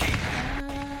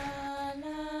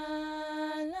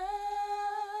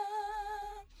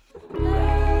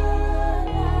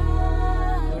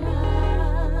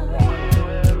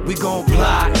 We gon'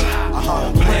 plot,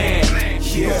 plan,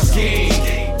 scheme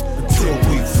until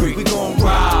we free. We gon'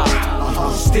 rob,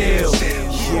 steal,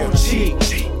 cheat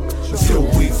until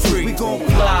we free. We gon'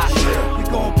 plot, we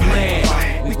gon'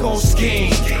 plan, we gon'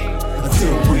 scheme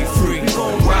until we free. We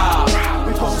gon' rob,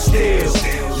 we gon' steal,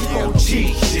 we gon'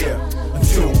 cheat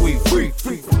until we free.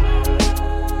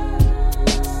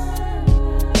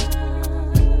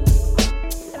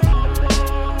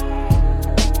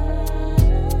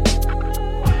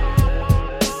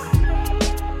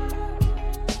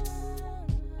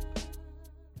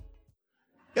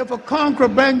 If a conqueror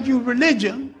brings you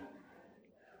religion,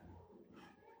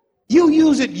 you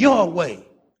use it your way,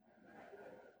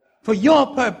 for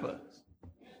your purpose.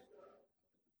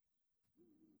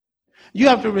 You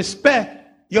have to respect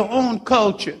your own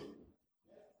culture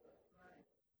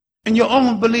and your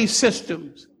own belief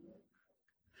systems.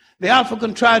 The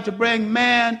African tried to bring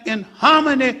man in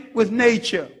harmony with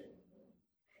nature.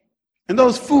 And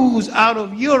those fools out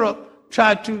of Europe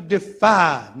tried to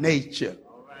defy nature.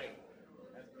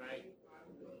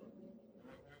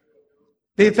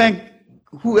 They think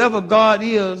whoever God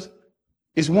is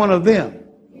one of them.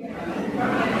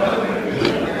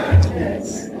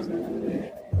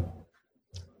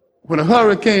 When a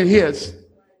hurricane hits,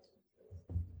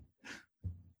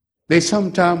 they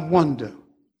sometimes wonder,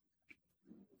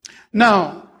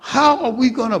 now, how are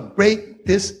we going to break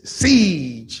this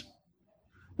siege?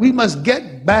 We must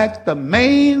get back the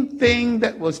main thing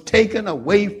that was taken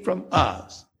away from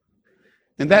us,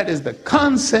 and that is the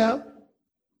concept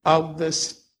of the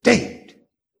state.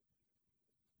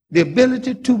 The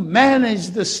ability to manage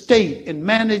the state and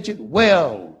manage it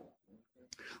well.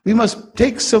 We must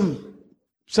take some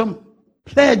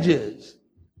pledges.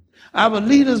 Our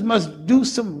leaders must do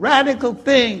some radical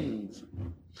things.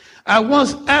 I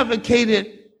once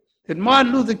advocated that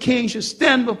Martin Luther King should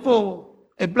stand before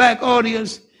a black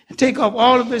audience and take off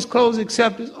all of his clothes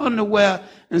except his underwear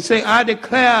and say, I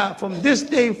declare from this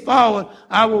day forward,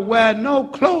 I will wear no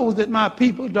clothes that my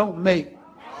people don't make.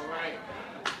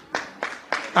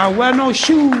 I will wear no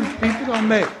shoes people don't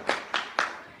make.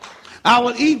 I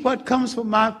will eat what comes from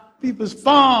my people's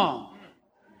farm.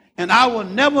 And I will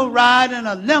never ride in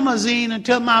a limousine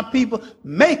until my people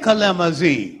make a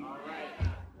limousine.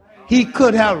 He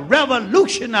could have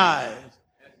revolutionized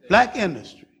black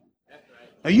industry.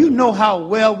 Now you know how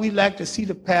well we like to see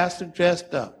the pastor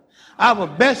dressed up. Our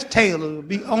best tailor will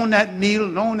be on that needle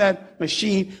and on that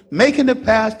machine, making the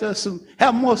pastor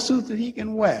have more suits than he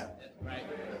can wear.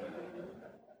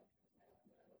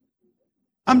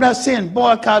 I'm not saying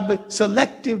boycott, but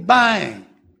selective buying.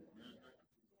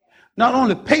 Not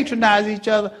only patronize each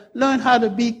other, learn how to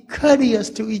be courteous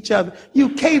to each other. You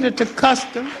cater to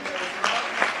custom.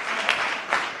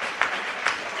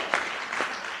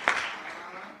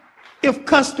 If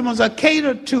customers are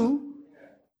catered to,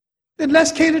 then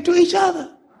let's cater to each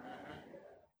other.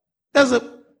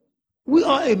 We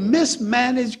are a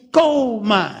mismanaged gold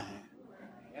mine.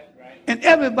 And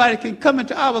everybody can come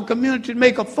into our community and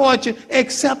make a fortune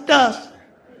except us.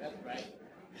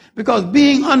 Because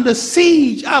being under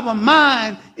siege, our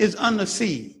mind is under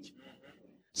siege.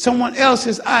 Someone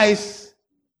else's ice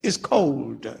is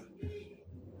colder.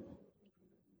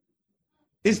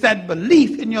 It's that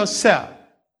belief in yourself.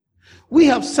 We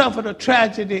have suffered a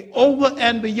tragedy over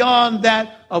and beyond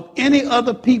that of any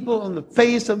other people on the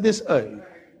face of this earth.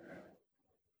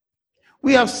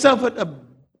 We have suffered a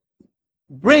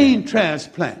brain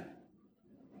transplant.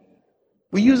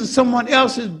 We're using someone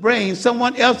else's brain,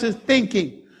 someone else's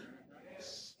thinking,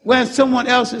 wearing someone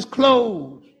else's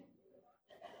clothes.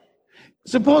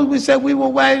 Suppose we said we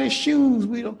will wear the shoes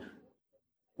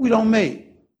we don't make.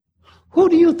 Who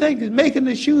do you think is making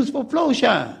the shoes for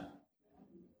Flowshine?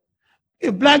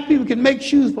 If black people can make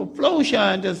shoes for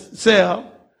Flowshine to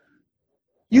sell,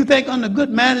 you think under good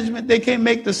management they can't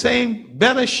make the same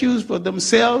better shoes for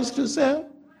themselves to sell?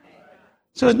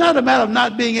 So it's not a matter of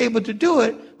not being able to do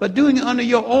it, but doing it under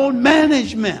your own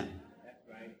management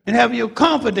and having your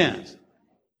confidence.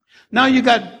 Now you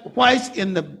got whites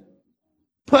in the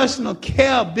personal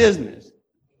care business.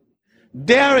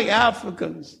 Dairy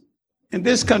Africans in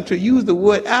this country use the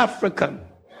word African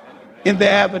in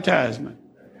their advertisement.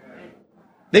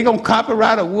 They're going to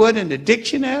copyright a word in the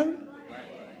dictionary?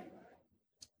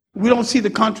 We don't see the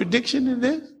contradiction in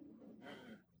this?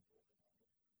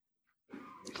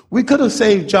 We could have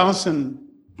saved Johnson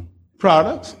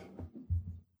Products.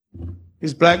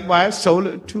 His black wife sold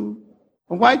it to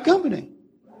a white company.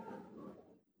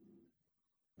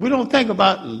 We don't think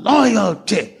about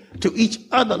loyalty to each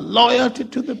other, loyalty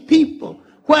to the people.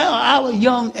 Where are our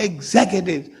young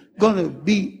executives going to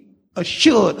be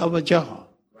assured of a job?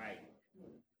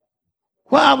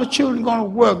 Where are our children going to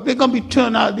work? They're going to be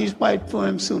turned out of these white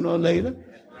firms sooner or later.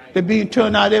 They're being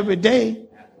turned out every day.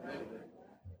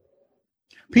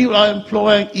 People are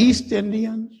employing East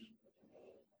Indians.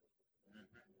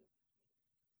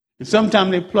 And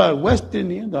sometimes they employ West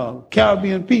Indians or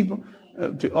Caribbean people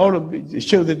to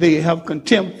show that they have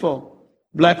contempt for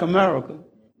black America.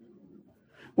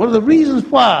 One of the reasons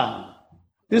why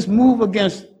this move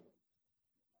against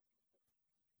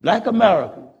black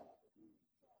Americans,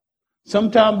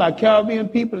 sometimes by Caribbean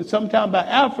people and sometimes by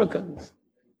Africans,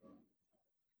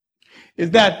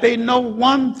 is that they know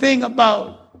one thing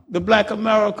about the black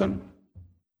American.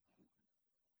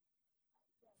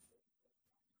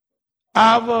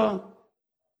 Our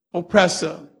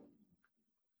oppressor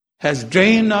has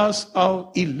drained us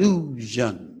of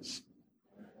illusions.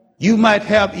 You might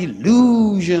have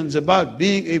illusions about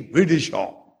being a Britisher.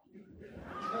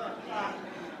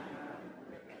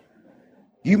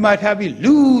 You might have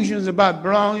illusions about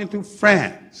belonging to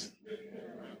France.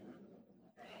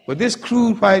 But this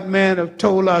crude white man have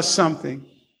told us something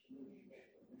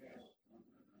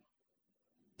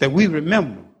that we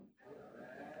remember.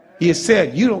 He has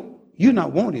said, you're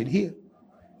not wanted here.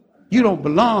 You don't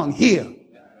belong here.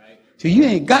 So you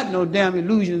ain't got no damn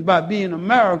illusions about being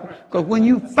American, because when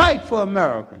you fight for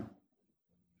America,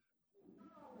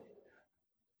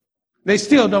 they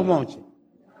still don't want you.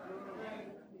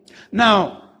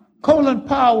 Now, Colin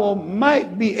Powell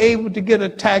might be able to get a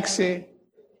taxi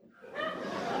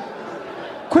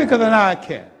quicker than I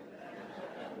can,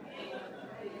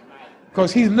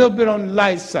 because he's a little bit on the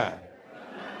light side.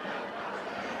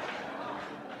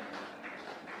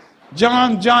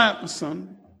 John Johnson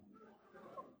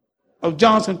of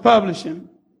Johnson Publishing,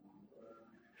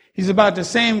 he's about the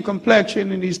same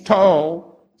complexion and he's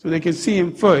tall, so they can see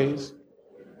him first.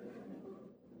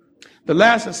 The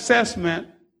last assessment,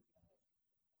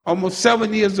 almost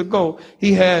 7 years ago,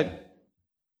 he had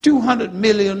 200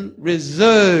 million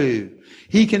reserved.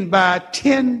 He can buy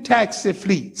 10 taxi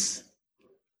fleets.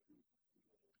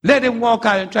 Let him walk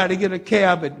out and try to get a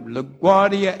cab at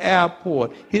LaGuardia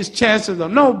Airport. His chances are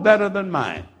no better than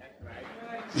mine.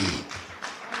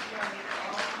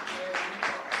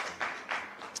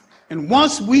 And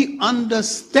once we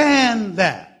understand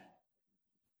that,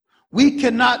 we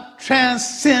cannot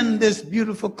transcend this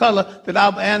beautiful color that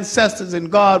our ancestors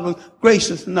and God was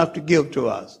gracious enough to give to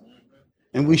us.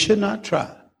 And we should not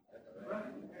try.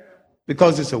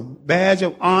 Because it's a badge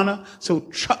of honor,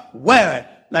 so wear it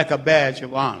like a badge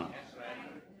of honor.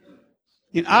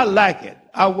 You know, I like it.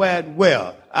 I wear it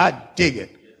well. I dig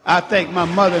it. I thank my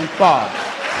mother and father.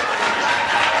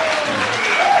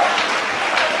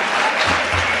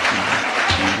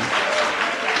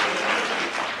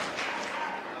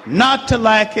 Not to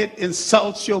like it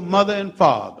insults your mother and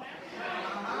father.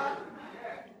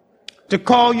 To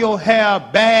call your hair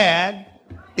bad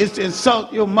is to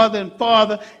insult your mother and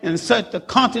father and insult the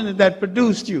continent that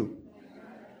produced you.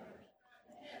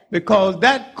 Because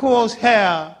that coarse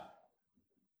hair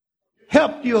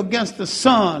helped you against the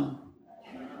sun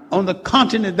on the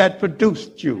continent that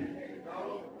produced you.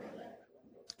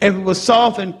 If it was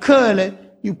soft and curly,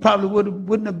 you probably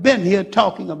wouldn't have been here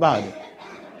talking about it.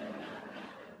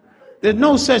 There's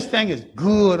no such thing as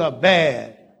good or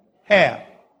bad hair.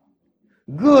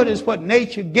 Good is what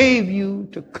nature gave you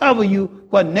to cover you,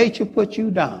 what nature put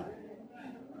you down.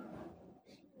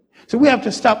 So we have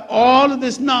to stop all of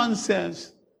this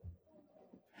nonsense.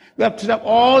 We have to stop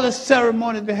all the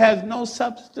ceremony that has no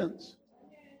substance.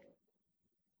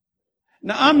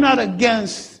 Now, I'm not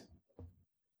against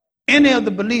any of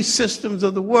the belief systems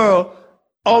of the world,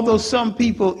 although some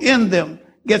people in them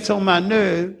gets on my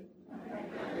nerve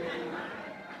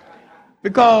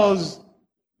because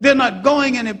they're not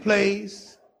going any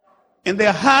place and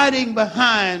they're hiding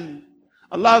behind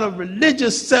a lot of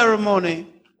religious ceremony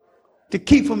to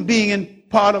keep from being in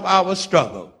part of our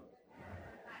struggle.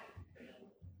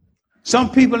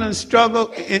 Some people in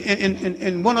struggle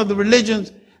in one of the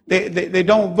religions, they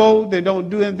don't vote, they don't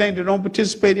do anything, they don't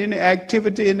participate in any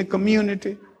activity in the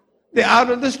community. They're out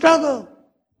of the struggle.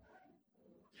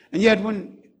 And yet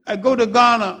when I go to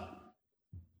Ghana,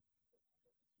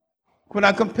 when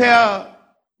I compare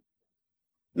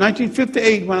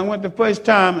 1958, when I went the first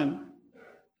time, and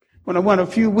when I went a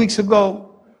few weeks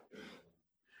ago,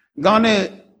 Ghana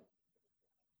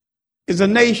is a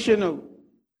nation of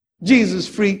Jesus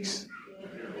freaks.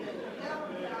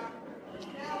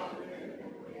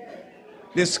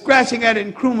 They're scratching at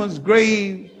Nkrumah's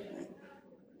grave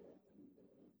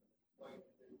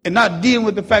and not dealing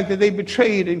with the fact that they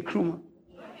betrayed Nkrumah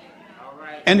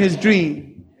and his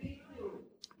dream.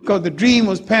 Because the dream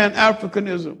was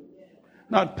Pan-Africanism,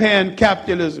 not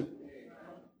Pan-capitalism.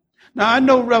 Now, I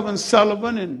know Reverend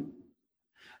Sullivan, and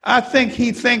I think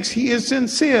he thinks he is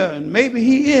sincere, and maybe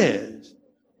he is.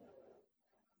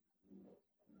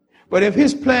 But if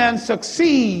his plan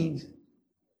succeeds,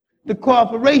 the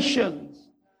corporations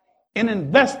and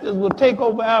investors will take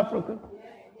over Africa,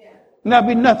 and there'll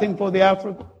be nothing for the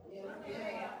African.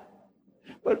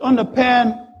 But under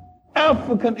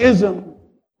Pan-Africanism,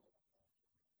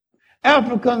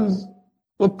 Africans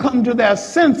will come to their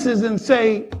senses and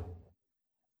say,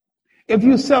 if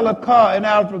you sell a car in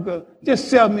Africa, just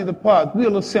sell me the parts,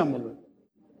 we'll assemble it.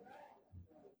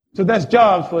 So that's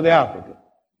jobs for the African.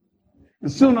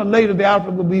 And sooner or later, the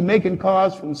African will be making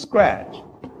cars from scratch.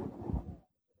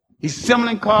 He's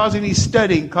assembling cars and he's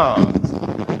studying cars.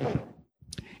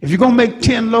 If you're going to make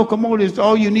 10 locomotives,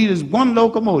 all you need is one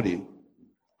locomotive.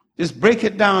 Just break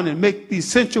it down and make the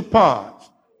essential parts.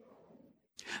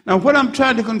 Now, what I'm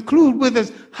trying to conclude with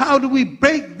is, how do we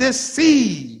break this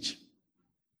siege?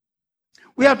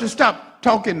 We have to stop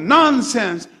talking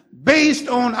nonsense based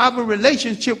on our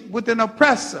relationship with an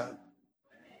oppressor.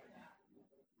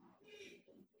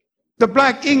 The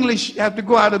black English have to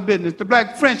go out of business. The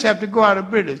black French have to go out of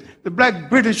business. The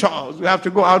black Britishers have to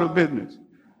go out of business.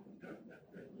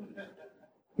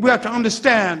 We have to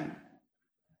understand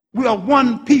we are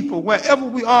one people wherever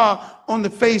we are on the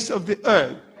face of the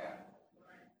earth.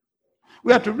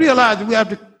 We have to realize that we have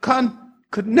to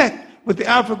connect with the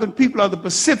African people of the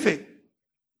Pacific.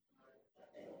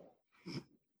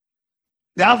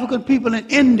 The African people in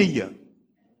India,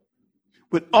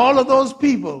 with all of those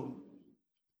people,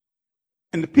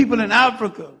 and the people in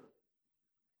Africa,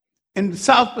 in the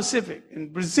South Pacific,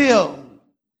 in Brazil,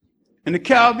 in the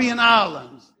Caribbean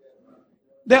islands.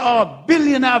 There are 1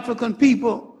 billion African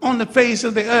people on the face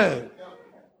of the earth.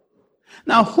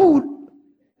 Now, who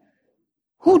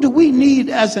do we need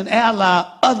as an ally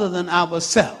other than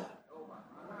ourselves?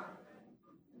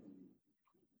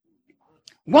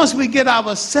 Once we get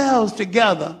ourselves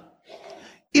together,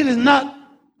 it is not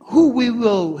who we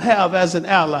will have as an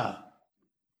ally,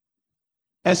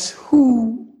 as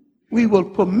who we will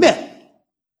permit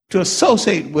to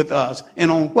associate with us,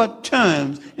 and on what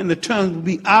terms, and the terms will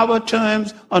be our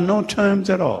terms or no terms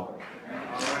at all.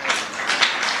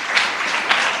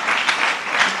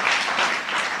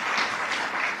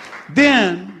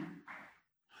 Then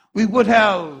we would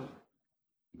have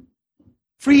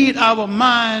freed our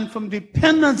mind from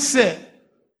dependency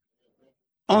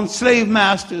on slave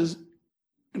masters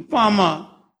and former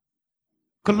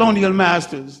colonial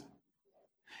masters,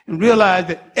 and realize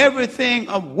that everything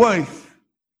of worth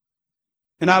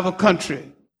in our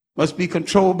country must be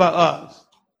controlled by us.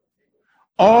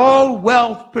 All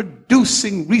wealth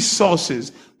producing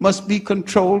resources must be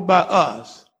controlled by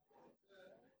us.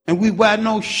 And we wear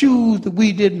no shoes that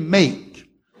we didn't make.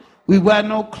 We wear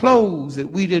no clothes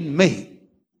that we didn't make.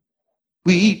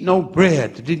 We eat no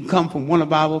bread that didn't come from one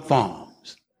of our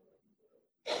farms.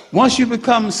 Once you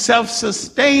become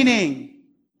self-sustaining,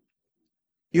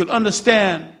 you'll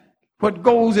understand what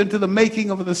goes into the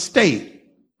making of the state.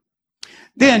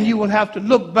 Then you will have to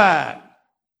look back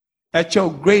at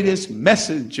your greatest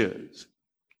messengers.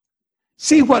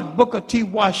 See what Booker T.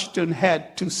 Washington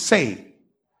had to say.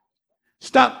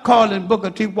 Stop calling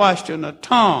Booker T. Washington a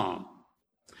Tom.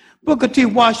 Booker T.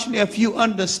 Washington, if you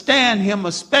understand him,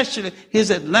 especially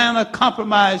his Atlanta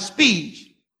Compromise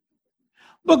speech,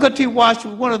 Booker T.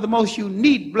 Washington was one of the most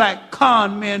unique black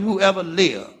con men who ever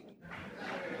lived.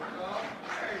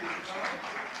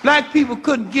 Black people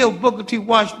couldn't give Booker T.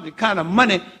 Washington the kind of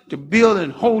money to build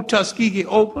and hold Tuskegee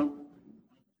open.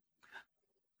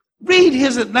 Read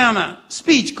his Atlanta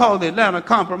speech called the Atlanta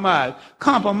Compromise.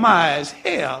 Compromise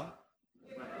hell.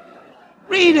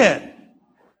 Read it.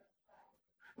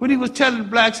 When he was telling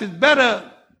blacks it's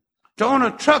better to own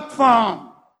a truck farm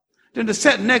than to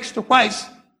sit next to whites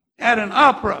at an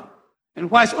opera. And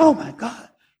whites, oh my God,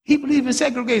 he believes in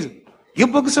segregation.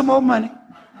 Give Booker some more money.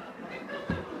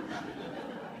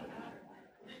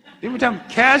 Every time,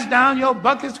 cash down your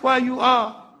buckets where you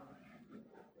are.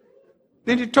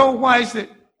 Then he told whites that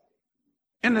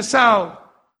in the South,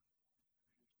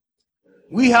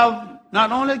 we have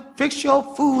not only fixed your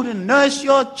food and nourished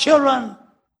your children,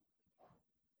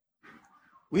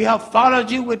 we have followed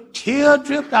you with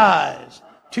tear-dripped eyes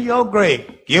to your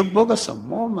grave. Give Booker some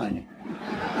more money.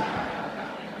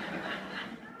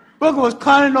 Booker was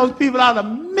conning those people out of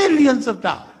millions of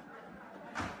dollars.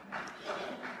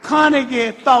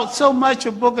 Carnegie thought so much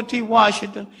of Booker T.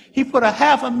 Washington, he put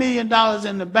 $500,000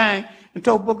 in the bank and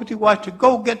told Booker T. Washington,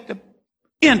 go get the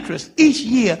interest. Each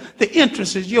year, the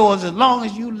interest is yours as long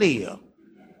as you live.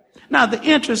 Now, the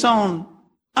interest on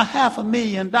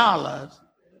 $500,000,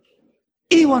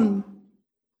 even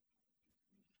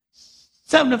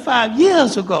 75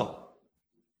 years ago,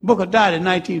 Booker died in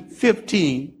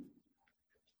 1915.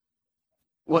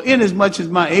 Well, inasmuch as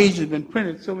my age has been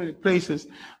printed so many places,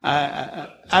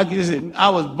 I guess I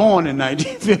was born in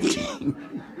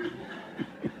 1915.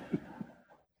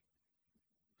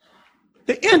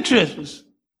 The interest was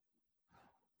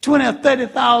 $20,000 or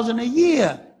 $30,000 a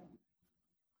year.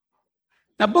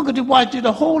 Now, Booker T. Washington did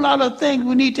a whole lot of things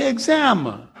we need to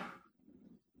examine.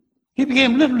 He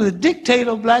became literally the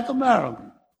dictator of black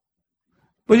America.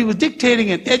 But he was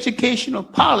dictating an educational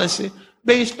policy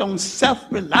based on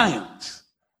self-reliance.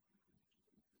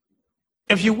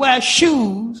 If you wear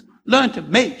shoes, learn to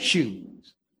make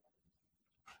shoes.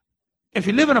 If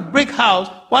you live in a brick house,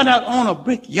 why not own a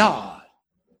brick yard?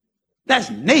 That's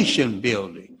nation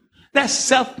building. That's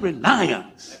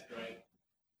self-reliance.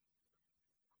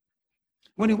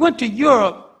 When he went to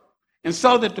Europe and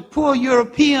saw that the poor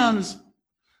Europeans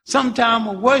sometimes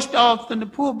were worse off than the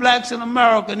poor blacks in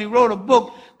America, and he wrote a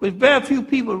book which very few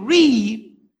people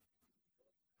read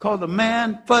called The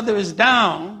Man Further Is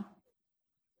Down.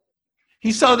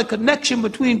 He saw the connection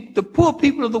between the poor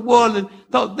people of the world and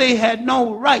thought they had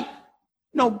no right,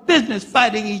 no business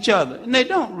fighting each other. And they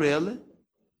don't really.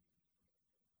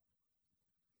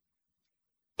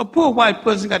 A poor white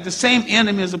person got the same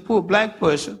enemy as a poor black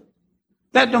person.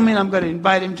 That don't mean I'm going to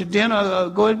invite him to dinner or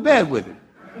go in bed with him.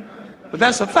 But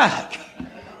that's a fact.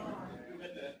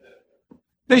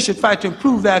 They should fight to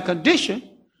improve their condition.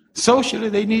 Socially,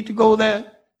 they need to go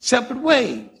their separate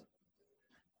ways.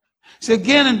 So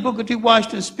again in Booker T.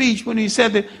 Washington's speech, when he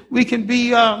said that we can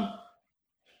be as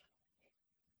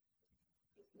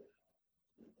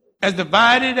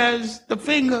divided as the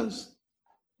fingers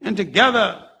and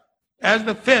together as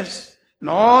the fists, and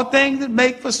all things that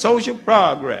make for social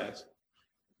progress.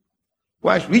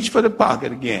 Watch, reach for the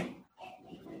pocket again.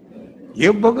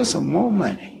 Give Booker some more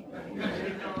money.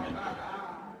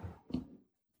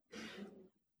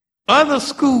 Other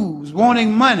schools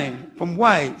wanting money from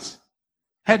whites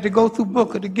had to go through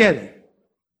Booker to get it.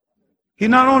 He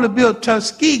not only built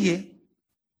Tuskegee,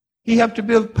 he had to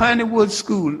build Piney Woods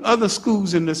School, other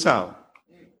schools in the South.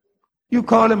 You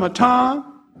call him a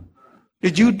Tom?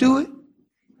 Did you do it?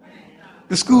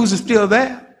 The schools are still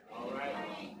there.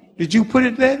 Did you put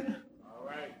it there?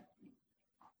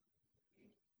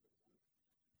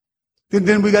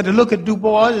 Then we got to look at Du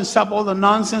Bois and stop all the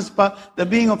nonsense about there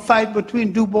being a fight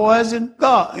between Du Bois and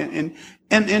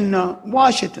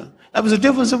Washington. That was a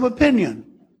difference of opinion.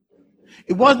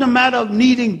 It wasn't a matter of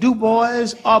needing Du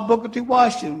Bois or Booker T.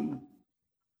 Washington.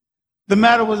 The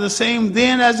matter was the same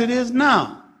then as it is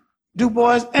now. Du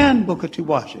Bois and Booker T.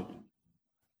 Washington.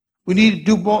 We need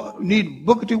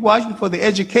Booker T. Washington for the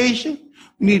education.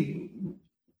 We need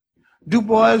Du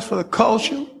Bois for the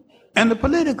culture and the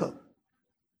political.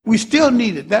 We still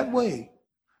need it that way.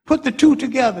 Put the two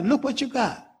together and look what you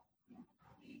got.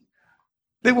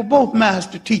 They were both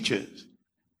master teachers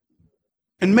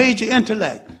and major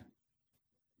intellect.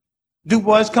 Du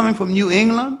Bois coming from New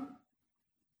England.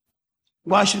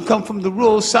 Washington come from the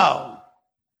rural South.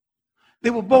 They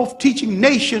were both teaching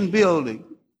nation building,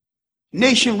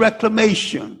 nation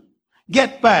reclamation,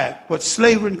 get back what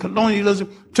slavery and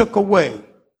colonialism took away.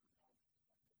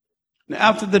 Now,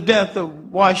 after the death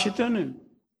of Washington, and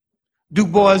Du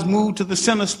Bois moved to the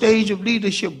center stage of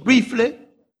leadership briefly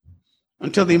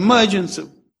until the emergence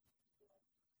of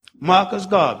Marcus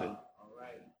Garvey,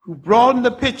 who broadened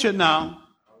the picture now.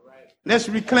 Let's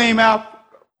reclaim our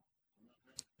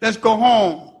Let's go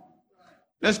home.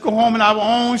 Let's go home in our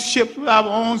own ships with our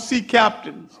own sea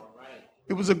captains.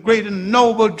 It was a great and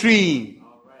noble dream.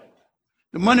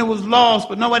 The money was lost,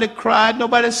 but nobody cried,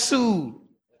 nobody sued.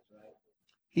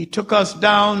 He took us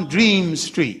down Dream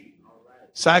Street.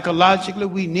 Psychologically,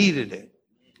 we needed it.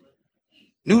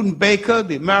 Newton Baker,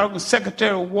 the American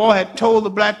Secretary of War, had told the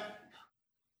black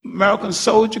American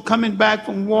soldier coming back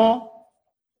from war,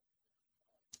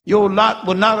 your lot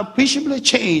will not appreciably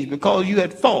change because you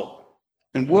had fought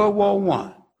in World War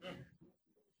I.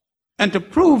 And to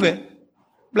prove it,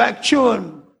 black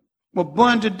children were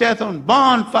burned to death on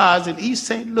bonfires in East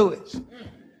St. Louis.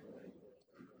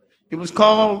 It was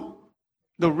called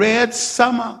the Red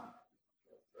Summer.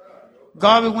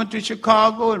 Garvey went to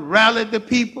Chicago and rallied the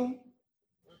people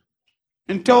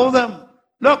and told them,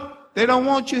 look, they don't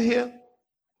want you here.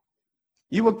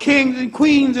 You were kings and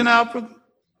queens in Africa.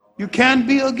 You can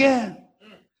be again.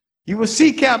 You were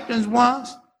sea captains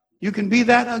once. You can be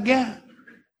that again.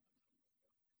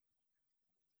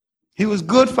 He was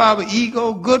good for our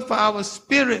ego, good for our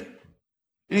spirit.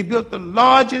 And he built the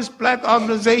largest black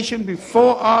organization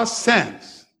before our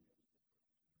sense.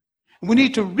 We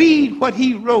need to read what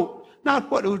he wrote,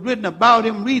 not what was written about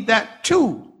him, read that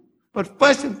too. But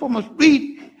first and foremost,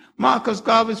 read Marcus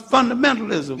Garvey's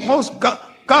fundamentalism. Most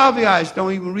Garveyites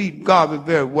don't even read Garvey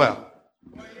very well.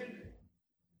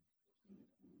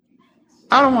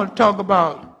 I don't want to talk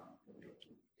about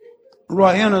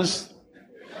Roy Innes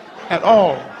at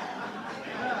all.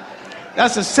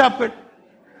 That's a separate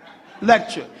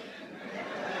lecture.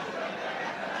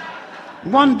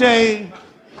 One day,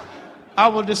 I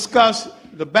will discuss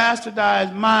the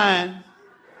bastardized mind,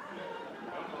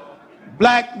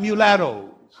 black mulattoes,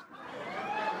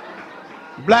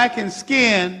 black in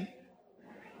skin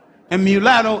and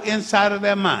mulatto inside of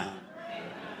their mind.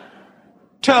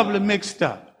 Terribly mixed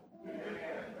up.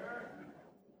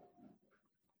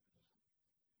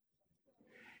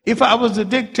 If I was a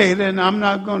dictator, and I'm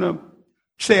not going to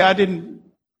say I wouldn't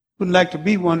like to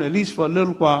be one, at least for a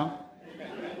little while,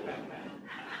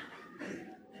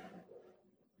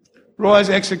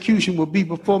 Roy's execution will be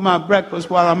before my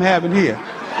breakfast while I'm having here.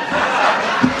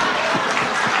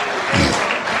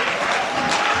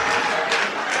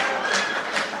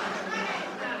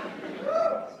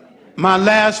 My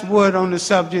last word on the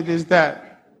subject is that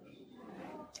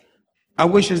I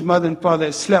wish his mother and father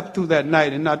had slept through that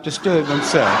night and not disturbed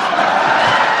themselves.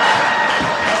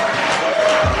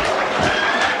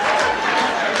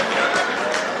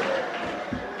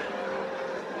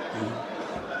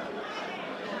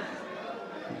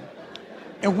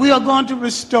 If we are going to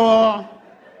restore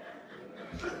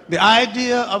the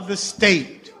idea of the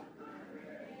state,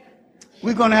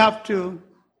 we're going to have to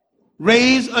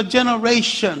raise a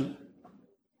generation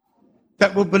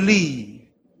that will believe.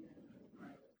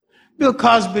 Bill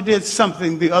Cosby did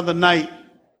something the other night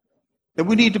that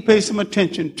we need to pay some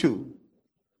attention to.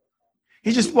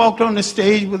 He just walked on the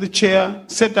stage with a chair,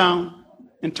 sat down,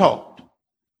 and talked.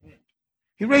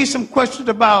 He raised some questions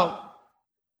about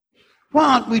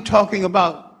why aren't we talking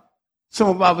about some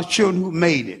of our children who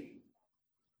made it?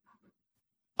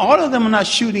 All of them are not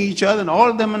shooting each other, and all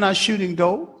of them are not shooting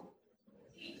dope.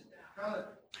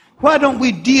 Why don't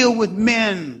we deal with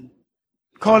men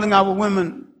calling our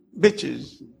women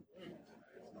bitches?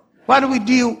 Why do we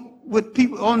deal with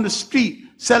people on the street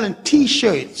selling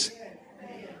T-shirts?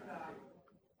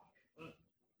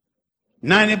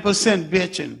 90%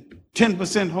 bitch and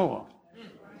 10% whore.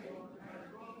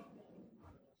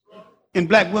 And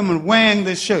black women wearing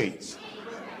the shirts,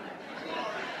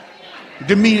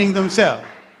 demeaning themselves.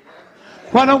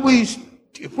 When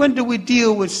do we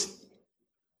deal with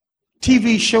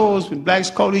TV shows when blacks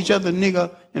call each other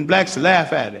nigger and blacks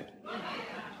laugh at it?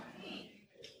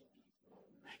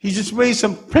 He just raised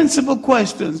some principal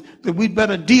questions that we'd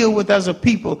better deal with as a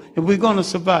people if we're going to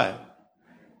survive.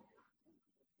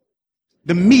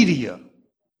 The media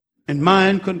and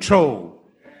mind control.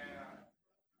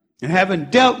 And having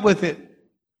dealt with it,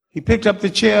 he picked up the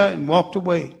chair and walked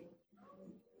away.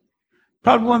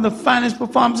 Probably one of the finest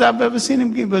performances I've ever seen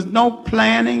him give. There was no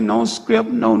planning, no script,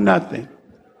 no nothing.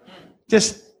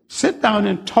 Just sit down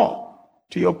and talk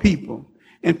to your people.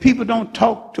 And people don't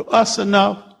talk to us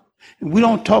enough. And we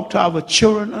don't talk to our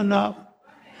children enough.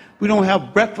 We don't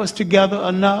have breakfast together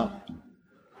enough.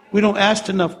 We don't ask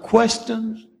enough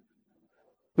questions.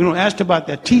 We don't ask about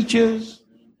their teachers.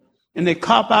 And they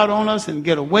cop out on us and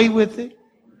get away with it.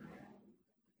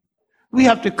 We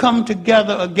have to come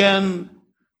together again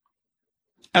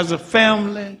as a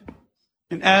family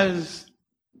and as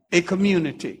a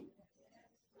community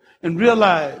and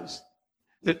realize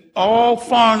that all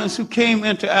foreigners who came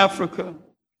into Africa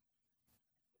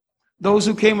those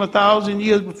who came 1,000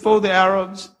 years before the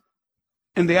Arabs,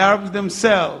 and the Arabs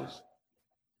themselves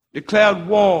declared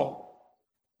war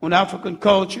on African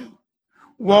culture,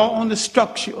 war on the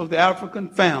structure of the African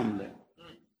family.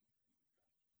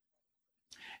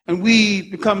 And we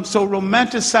become so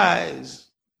romanticized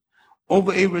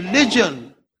over a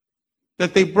religion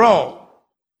that they brought,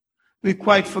 we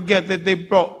quite forget that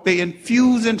they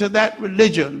infuse into that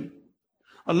religion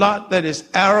a lot that is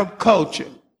Arab culture.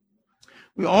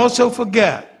 We also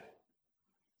forget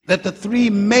that the three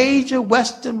major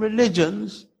Western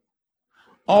religions,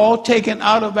 all taken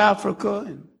out of Africa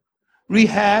and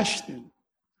rehashed and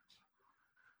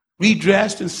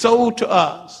redressed and sold to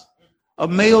us, are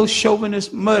male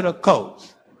chauvinist murder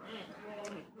cults.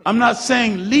 I'm not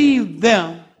saying leave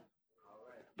them,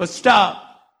 but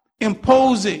stop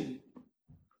imposing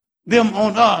them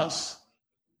on us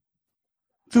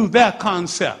through their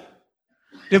concept.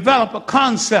 Develop a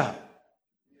concept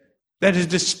that is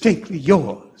distinctly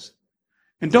yours.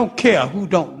 And don't care who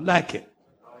don't like it.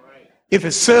 If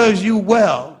it serves you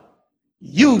well,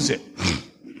 use it.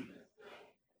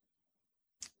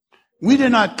 We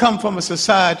did not come from a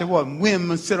society where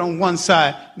women sit on one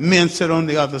side, men sit on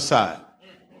the other side.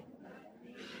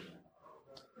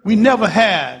 We never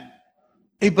had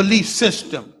a belief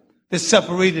system that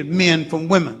separated men from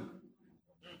women.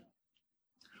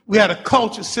 We had a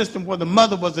culture system where the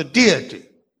mother was a deity.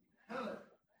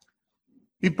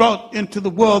 We brought into the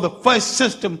world the first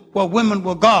system where women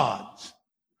were gods.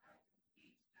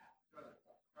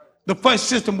 The first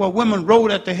system where women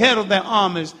rode at the head of their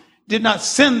armies, did not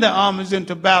send their armies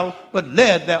into battle, but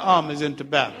led their armies into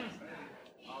battle.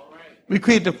 We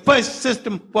created the first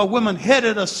system where women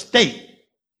headed a state.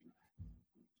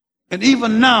 And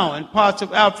even now in parts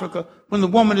of Africa, when the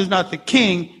woman is not the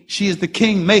king, she is the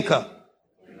king maker.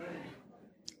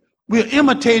 We're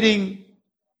imitating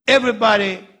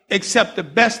everybody except the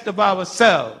best of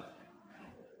ourselves.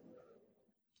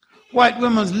 White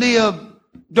women's lib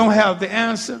don't have the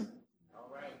answer.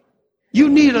 You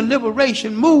need a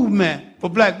liberation movement for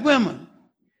black women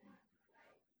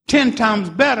 10 times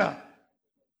better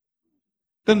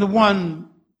than the one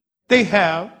they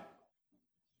have.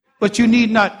 But you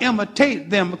need not imitate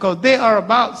them because they are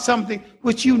about something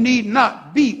which you need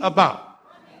not be about.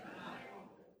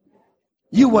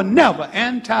 You were never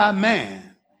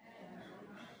anti-man.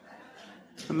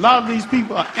 A lot of these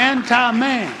people are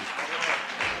anti-man.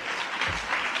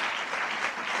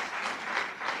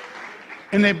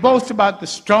 And they boast about the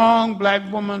strong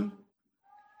black woman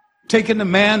taking the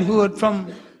manhood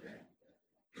from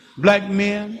black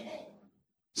men,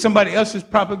 somebody else's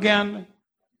propaganda.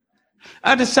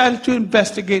 I decided to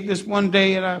investigate this one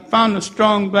day, and I found a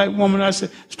strong black woman. I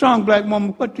said, strong black woman,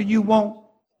 what do you want?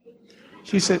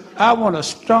 She said, I want a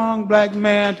strong black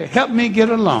man to help me get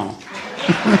along.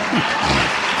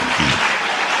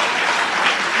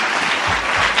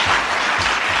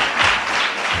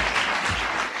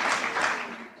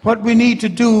 What we need to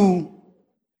do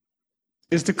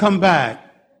is to come back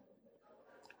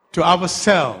to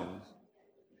ourselves,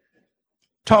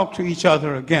 talk to each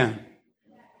other again,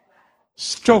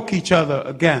 stroke each other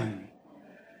again,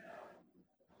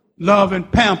 love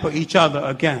and pamper each other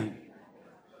again,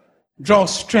 draw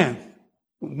strength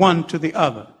one to the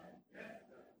other.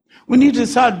 We need to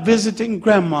start visiting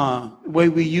grandma the way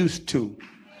we used to.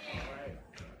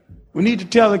 We need to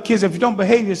tell the kids, if you don't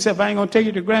behave yourself, I ain't going to take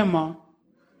you to grandma.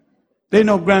 They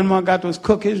know grandma got those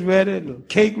cookies ready, the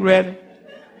cake ready.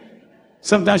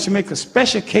 Sometimes she make a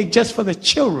special cake just for the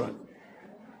children.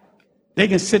 They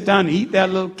can sit down and eat that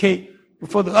little cake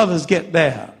before the others get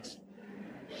theirs.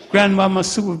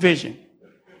 Grandmama's supervision.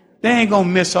 They ain't going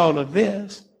to miss all of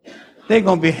this. They're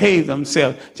going to behave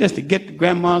themselves just to get the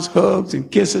grandma's hugs and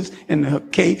kisses and her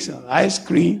cakes and ice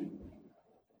cream.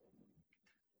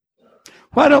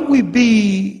 Why don't we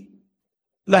be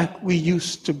like we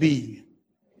used to be?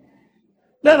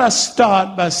 Let us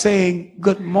start by saying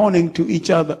good morning to each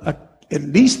other, at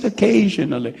least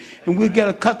occasionally. And we'll get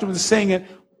accustomed to saying it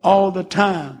all the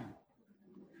time.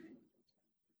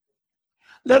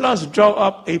 Let us draw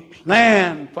up a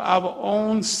plan for our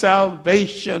own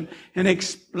salvation and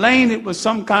explain it with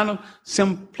some kind of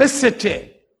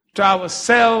simplicity to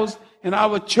ourselves and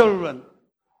our children.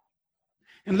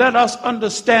 And let us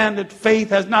understand that faith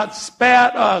has not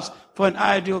spared us for an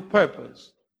ideal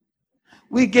purpose.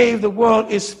 We gave the world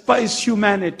its first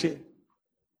humanity.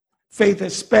 Faith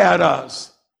has spared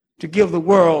us to give the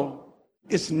world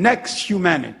its next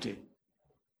humanity.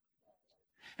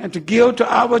 And to give to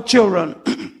our children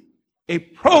a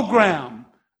program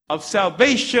of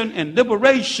salvation and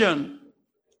liberation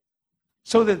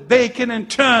so that they can in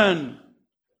turn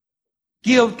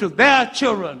give to their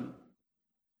children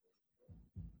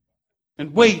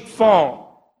and wait for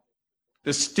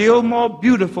the still more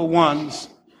beautiful ones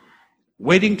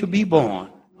waiting to be born.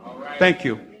 Thank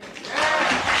you.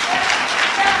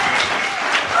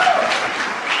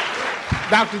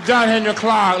 Dr. John Henry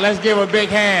Clarke, let's give a big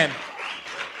hand.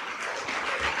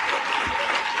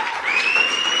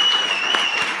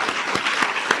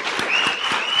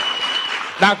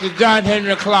 Dr. John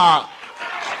Henry Clarke.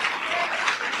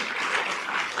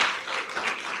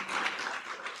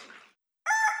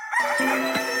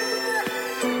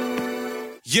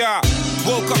 Yeah,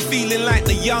 woke up feeling like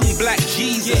the young black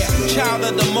Jesus. Child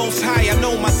of the Most High, I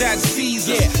know my dad sees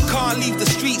us. Can't leave the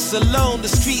streets alone, the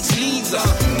streets needs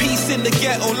us. Peace in the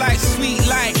ghetto like sweet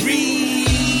like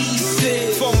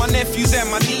Reese's. For my nephews and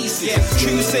my nieces.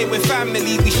 True say we're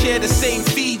family, we share the same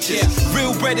features.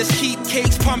 Real brothers keep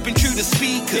cakes pumping through the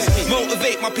speakers.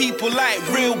 Motivate my people like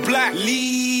real black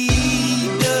leaders.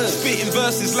 Spitting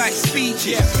verses like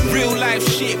speeches. Real life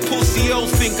shit, pussy old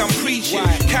think I'm preaching.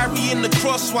 Carrying the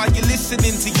cross while you're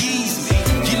listening to Yeezy.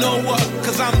 You know what?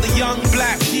 Cause I'm the young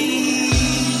black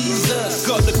Jesus.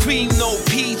 Got the cream, no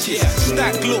peaches.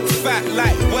 Stack look fat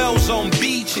like wells on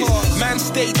beaches. Man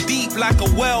stay deep like a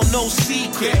well, no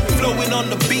secret. Flowing on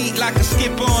the beat like a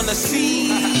skipper on the sea.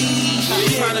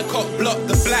 Trying to cop block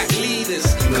the black leaders.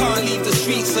 Can't leave the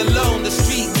streets alone, the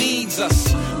street needs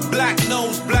us. Black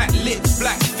nose, black lips,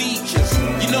 black features.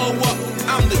 You know what?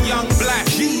 I'm the young black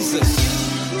Jesus.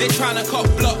 They tryna cop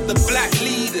block the black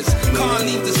leaders. Can't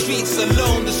leave the streets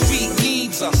alone, the street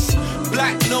needs us.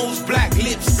 Black nose, black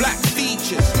lips, black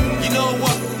features. You know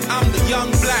what? I'm the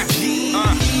young black Jesus.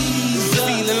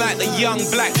 Feeling like the young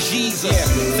black Jesus.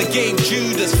 Forgave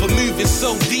Judas for moving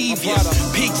so devious.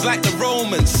 Pigs like the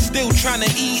Romans, still trying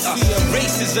to eat us.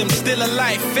 Racism still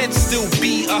alive, feds still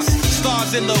beat us.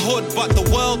 Stars in the hood, but the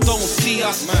world don't see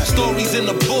us. Stories in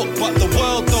the book, but the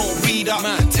world don't read us.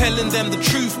 Telling them the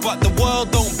truth, but the world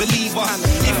don't believe us.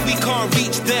 If we can't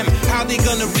reach them, how they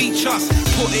gonna reach us?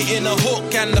 Put it in a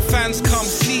hook and the fans come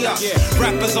see us.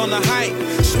 Rappers on a hype,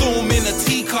 storm in a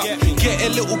teacup. Get a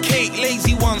little cake,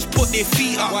 lazy ones put their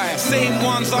feet up. Same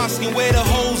ones asking where the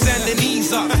hoes and the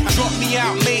knees up. Drop me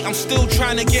out, mate, I'm still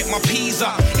trying to get my peas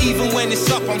up. Even when it's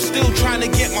up, I'm still trying to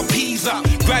get my peas up.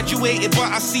 Graduated,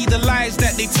 but I see the lies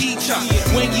that they teach us.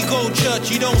 When you go church,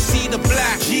 you don't see the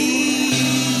black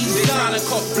Jesus. They trying to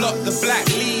cop block the black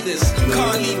leaders.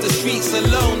 Can't leave the streets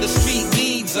alone, the street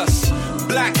needs us.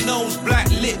 Black nose, black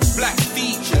lips, black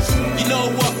features. You know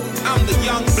what? I'm the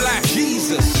young black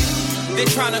Jesus. They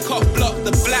tryna cop block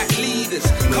the black leaders.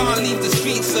 Can't leave the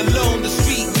streets alone, the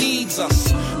street needs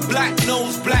us. Black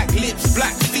nose, black lips,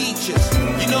 black features.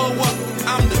 You know what?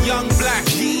 I'm the young black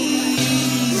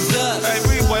Jesus. Hey,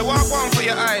 rude boy, walk one for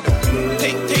your idol.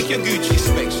 Take your Gucci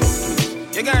specs off,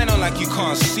 please. You're going on like you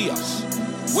can't see us.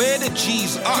 We're the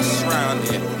G's, us round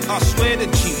here. Us, we're the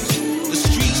G's. The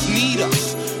streets need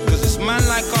us. Cause it's man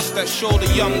like us that show the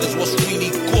youngers what's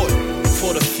really good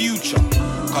for the future.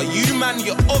 Cause you, man,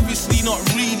 you're obviously not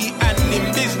really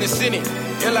handling business, innit?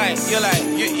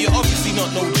 You're obviously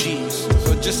not no G's.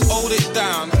 So just hold it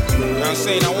down. You know what I'm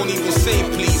saying? I won't even say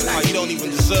please, cause you don't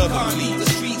even deserve it, please. The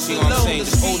streets, you know what I'm saying?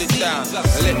 Just hold it down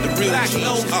and let the real G's,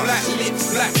 us, black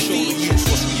lips, black show the youth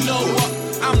what's really. You know what?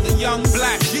 I'm the young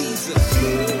black Jesus.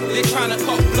 They tryna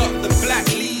cop block the black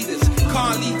leaders.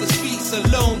 Can't leave the streets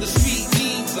alone, the street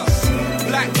needs us.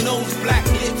 Black nose, black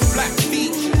lips, black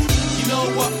features. You know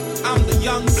what? I'm the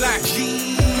young black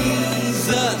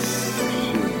Jesus.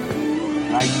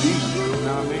 Like Jesus, you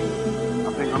know what I mean?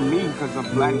 I think I'm me because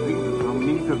I'm black Jesus. I'm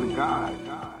me because of God.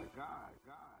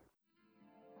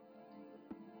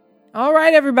 All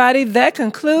right, everybody, that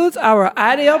concludes our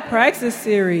Audio Praxis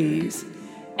series.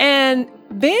 And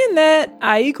being that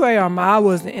Aikwe Armah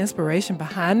was the inspiration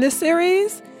behind this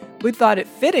series, we thought it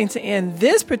fitting to end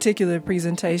this particular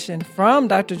presentation from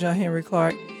Dr. John Henry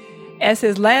Clarke as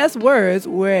his last words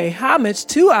were a homage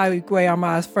to Aikwe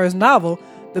Armah's first novel,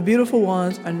 The Beautiful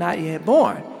Ones Are Not Yet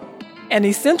Born. An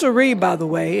essential read, by the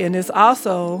way, and it's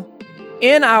also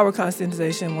in our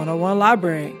Conscientization 101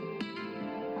 library.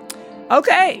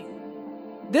 Okay,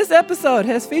 this episode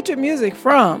has featured music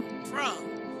from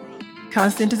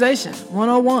Conscientization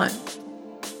 101,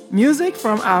 music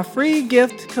from our free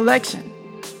gift collection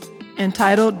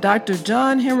entitled Dr.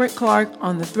 John Henry Clarke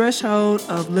on the Threshold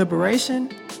of Liberation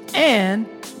and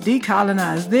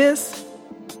Decolonize This,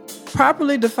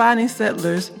 Properly Defining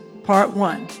Settlers, Part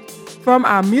 1, from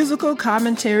our musical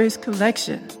commentaries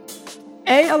collection,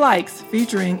 A-Alikes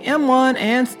featuring M1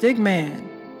 and Stigman.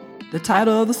 The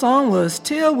title of the song was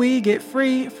Till We Get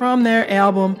Free from their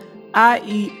album I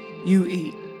Eat, You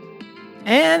Eat.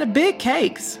 And Big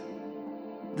Cakes.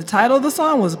 The title of the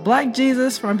song was Black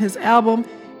Jesus from his album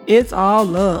It's all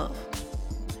love.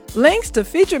 Links to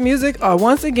featured music are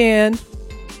once again,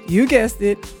 you guessed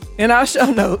it, in our show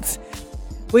notes.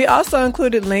 We also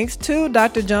included links to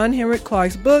Dr. John Henrik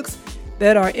Clarke's books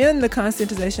that are in the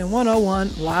Conscientization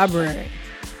 101 library.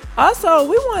 Also,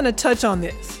 we want to touch on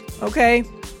this, okay?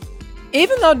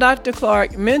 Even though Dr.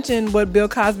 Clarke mentioned what Bill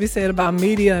Cosby said about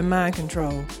media and mind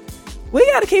control, we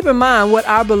got to keep in mind what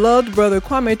our beloved brother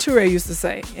Kwame Ture used to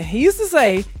say. And he used to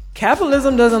say,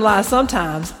 capitalism doesn't lie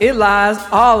sometimes, it lies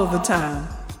all of the time.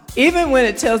 Even when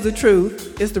it tells the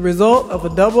truth, it's the result of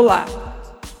a double lie.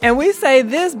 And we say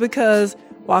this because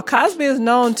while Cosby is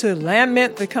known to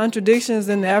lament the contradictions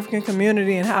in the African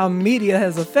community and how media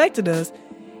has affected us,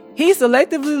 he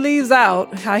selectively leaves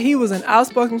out how he was an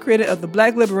outspoken critic of the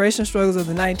black liberation struggles of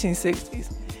the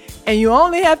 1960s. And you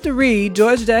only have to read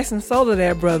George Jackson's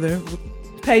Soledad Brother,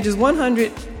 pages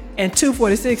 100 and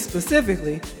 246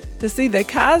 specifically, to see that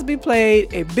Cosby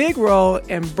played a big role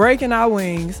in breaking our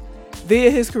wings via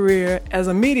his career as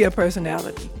a media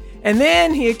personality. And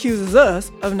then he accuses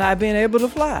us of not being able to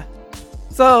fly.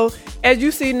 So, as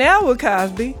you see now with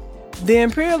Cosby, the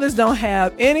imperialists don't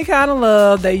have any kind of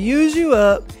love. They use you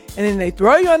up, and then they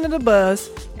throw you under the bus,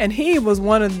 and he was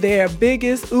one of their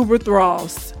biggest uber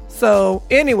thralls. So,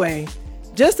 anyway,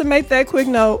 just to make that quick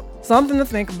note, something to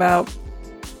think about.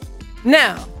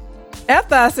 Now,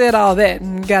 after I said all that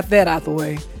and got that out the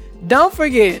way, don't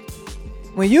forget,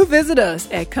 when you visit us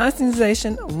at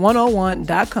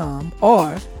conscientization101.com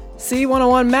or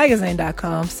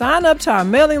C101magazine.com, sign up to our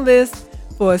mailing list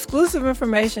for exclusive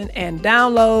information and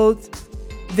downloads.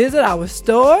 Visit our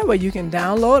store where you can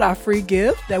download our free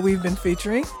gift that we've been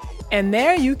featuring, and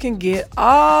there you can get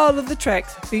all of the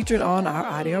tracks featured on our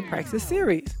audio praxis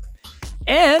series.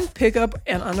 And pick up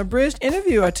an unabridged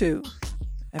interview or two,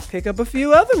 and pick up a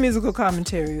few other musical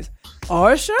commentaries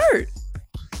or a shirt.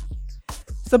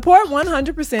 Support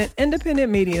 100%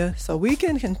 independent media so we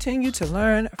can continue to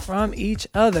learn from each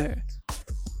other.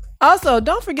 Also,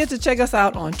 don't forget to check us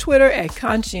out on Twitter at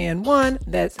Conscien1,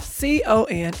 that's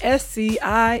CONSCIEN,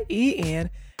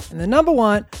 and the number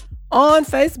 1, on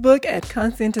Facebook at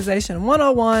Conscientization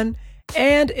 101,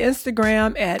 and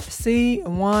Instagram at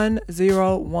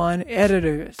C101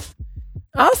 Editors.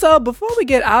 Also, before we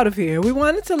get out of here, we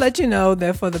wanted to let you know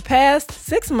that for the past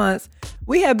 6 months,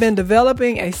 we have been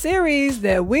developing a series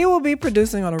that we will be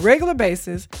producing on a regular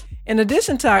basis, in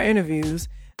addition to our interviews,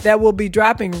 that will be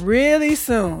dropping really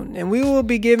soon. And we will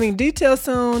be giving details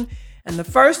soon, and the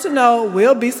first to know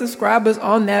will be subscribers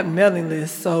on that mailing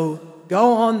list. So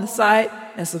go on the site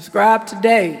and subscribe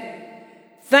today.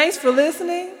 Thanks for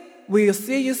listening. We'll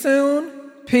see you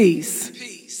soon. Peace.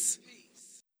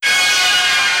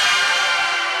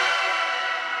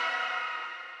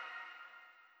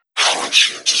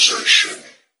 Conscientization.